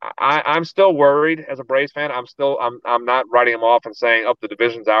I'm still worried as a Braves fan. I'm not writing them off and saying, the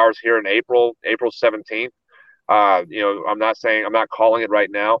division's ours here in April 17th. I'm not calling it right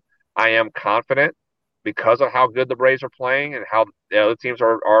now. I am confident because of how good the Braves are playing and how the other teams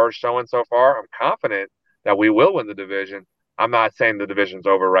are showing so far. I'm confident that we will win the division. I'm not saying the division's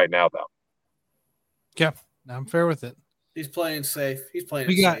over right now, though. Yeah, I'm fair with it. He's playing safe.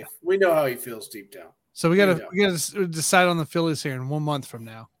 Safe. We know how he feels deep down. So we got to decide on the Phillies here in 1 month from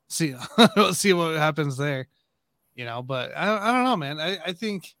now. We'll see what happens there. But I don't know, man. I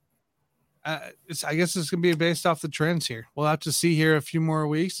think I guess it's gonna be based off the trends here. We'll have to see here a few more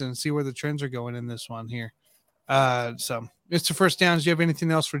weeks and see where the trends are going in this one here. So, Mr. First Downs, do you have anything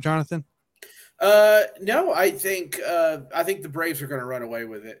else for Johnathan? No, I think the Braves are going to run away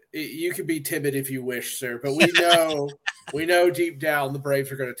with it. You can be timid if you wish, sir, but we know deep down the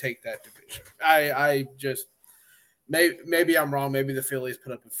Braves are going to take that division. I just maybe I'm wrong. Maybe the Phillies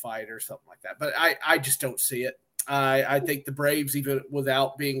put up a fight or something like that, but I just don't see it. I think the Braves, even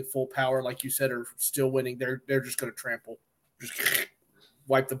without being full power, like you said, are still winning. They're just going to trample, just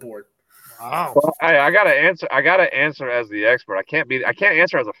wipe the board. Wow. Well, I gotta answer as the expert. I can't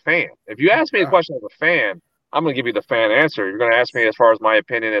answer as a fan. If you ask me a question as a fan, I'm gonna give you the fan answer. You're gonna ask me as far as my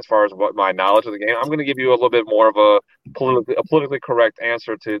opinion, as far as what my knowledge of the game. I'm gonna give you a little bit more of a politically correct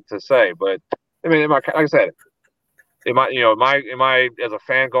answer to say. But I mean, like I said, am I as a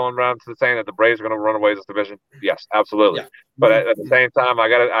fan going around to saying that the Braves are going to run away this division? Yes, absolutely. Yeah. But at the same time, I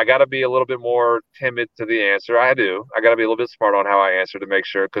gotta be a little bit more timid to the answer. I do. I gotta be a little bit smart on how I answer to make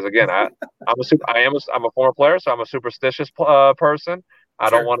sure. Because again, I'm a former player, so I'm a superstitious person.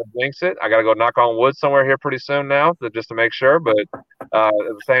 I don't want to jinx it. I gotta go knock on wood somewhere here pretty soon now, just to make sure. But at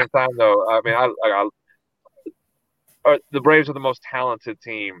the same time, though, I mean, the Braves are the most talented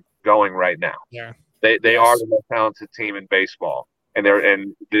team going right now. Yeah. They are the most talented team in baseball, and they're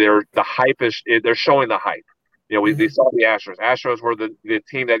the hype is they're showing the hype. We saw the Astros. Astros were the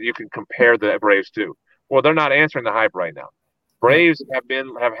team that you can compare the Braves to. Well, they're not answering the hype right now. Braves have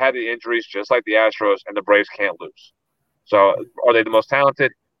had the injuries just like the Astros, and the Braves can't lose. So, are they the most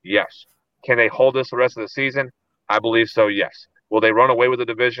talented? Yes. Can they hold this the rest of the season? I believe so. Yes. Will they run away with the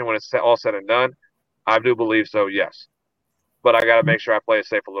division when it's all said and done? I do believe so. Yes. But I got to make sure I play it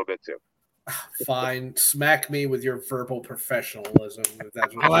safe a little bit too. Fine, smack me with your verbal professionalism. If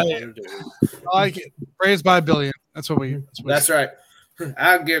that's what you want to do. I like it. Braves by a billion. That's what we. That's right.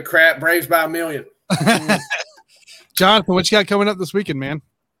 I don't give a crap. Braves by a million. Johnathan, what you got coming up this weekend, man?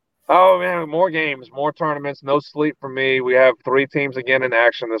 Oh man, more games, more tournaments. No sleep for me. We have 3 teams again in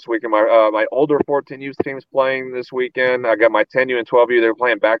action this weekend. My older 14U team's playing this weekend. I got my 10U and 12U. They're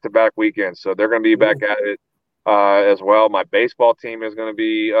playing back-to-back weekends, so they're going to be back at it. As well, my baseball team is going to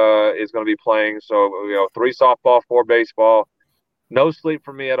be playing. So 3 softball, 4 baseball. No sleep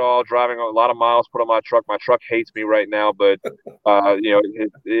for me at all. Driving a lot of miles put on my truck. My truck hates me right now, but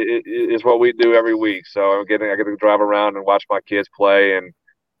it is what we do every week. So I get to drive around and watch my kids play, and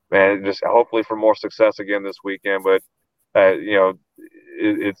man, just hopefully for more success again this weekend. But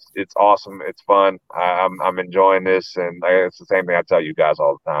it's awesome. It's fun. I'm enjoying this, and it's the same thing I tell you guys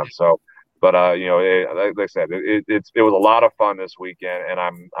all the time. So. But like I said, it was a lot of fun this weekend, and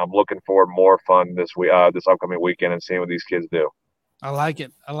I'm looking forward to more fun this upcoming weekend and seeing what these kids do. I like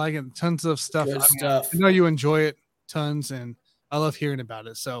it. Tons of stuff. Good stuff. I know you enjoy it tons, and I love hearing about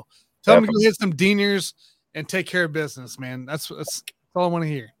it. So tell them to go hit some dingers and take care of business, man. That's all I want to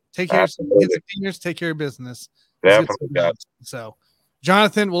hear. Take care of some dingers, take care of business. Definitely. So,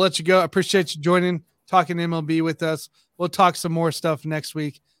 Johnathan, we'll let you go. I appreciate you joining, talking MLB with us. We'll talk some more stuff next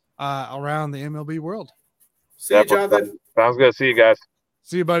week around the MLB world. See you, Johnathan. Sounds good. See you guys.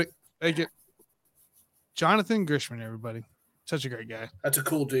 See you, buddy. Thank you. Johnathan Grishman, everybody. Such a great guy. That's a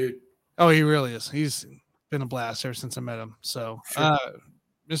cool dude. Oh, he really is. He's been a blast ever since I met him. So, Sure.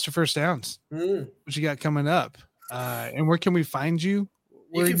 Mr. First Downs, what you got coming up? And where can we find you?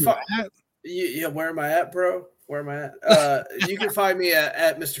 Where you can where am I at, bro? Where am I at? You can find me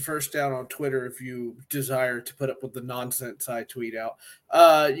at Mr. First Down on Twitter if you desire to put up with the nonsense I tweet out.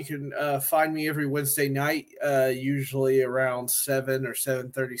 You can find me every Wednesday night, usually around 7 or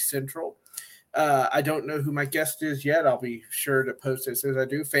 7:30 Central. I don't know who my guest is yet. I'll be sure to post it as soon as I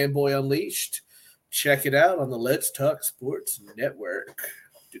do. Fanboy Unleashed. Check it out on the Let's Talk Sports Network.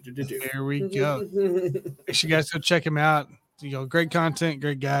 There we go. Make sure you guys go check him out. Great content,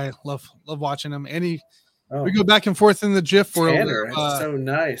 great guy. Love watching him. We go back and forth in the GIF world. Tanner, so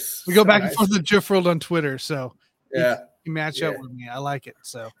nice. We go back and forth in the GIF world on Twitter. So yeah, you match up with me. I like it.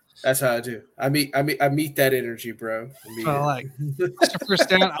 So that's how I do. I meet that energy, bro. I like. Mr. First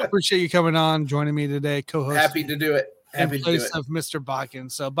Down, I appreciate you coming on, joining me today, co-host. Happy to do it. In place of Mr.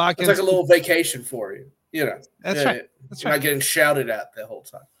 Bakken. So Bakken, it's like a little vacation for you. That's right. You're not getting shouted at the whole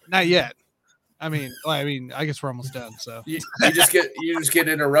time. Not yet. I mean, I guess we're almost done. So you just get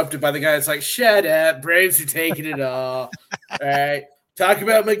interrupted by the guy that's like, "Shut up, Braves are taking it all." All right, talk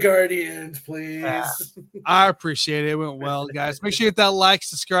about my Guardians, please. I appreciate it. It went well, guys. Make sure you hit that like,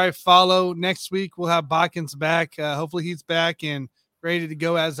 subscribe, follow. Next week we'll have Bakkens back. Hopefully he's back and ready to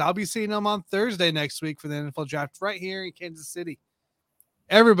go. As I'll be seeing him on Thursday next week for the NFL draft right here in Kansas City.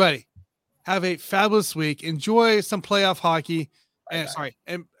 Everybody, have a fabulous week. Enjoy some playoff hockey.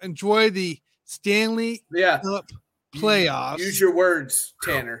 And enjoy the Stanley Cup playoffs. Use your words,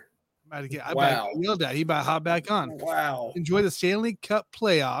 Tanner. I yelled at. He about to hop back on. Wow. Enjoy the Stanley Cup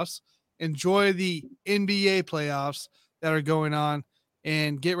playoffs. Enjoy the NBA playoffs that are going on.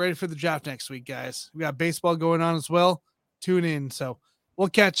 And get ready for the draft next week, guys. We got baseball going on as well. Tune in. So we'll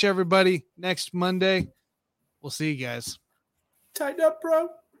catch everybody next Monday. We'll see you guys. Tighten up, bro.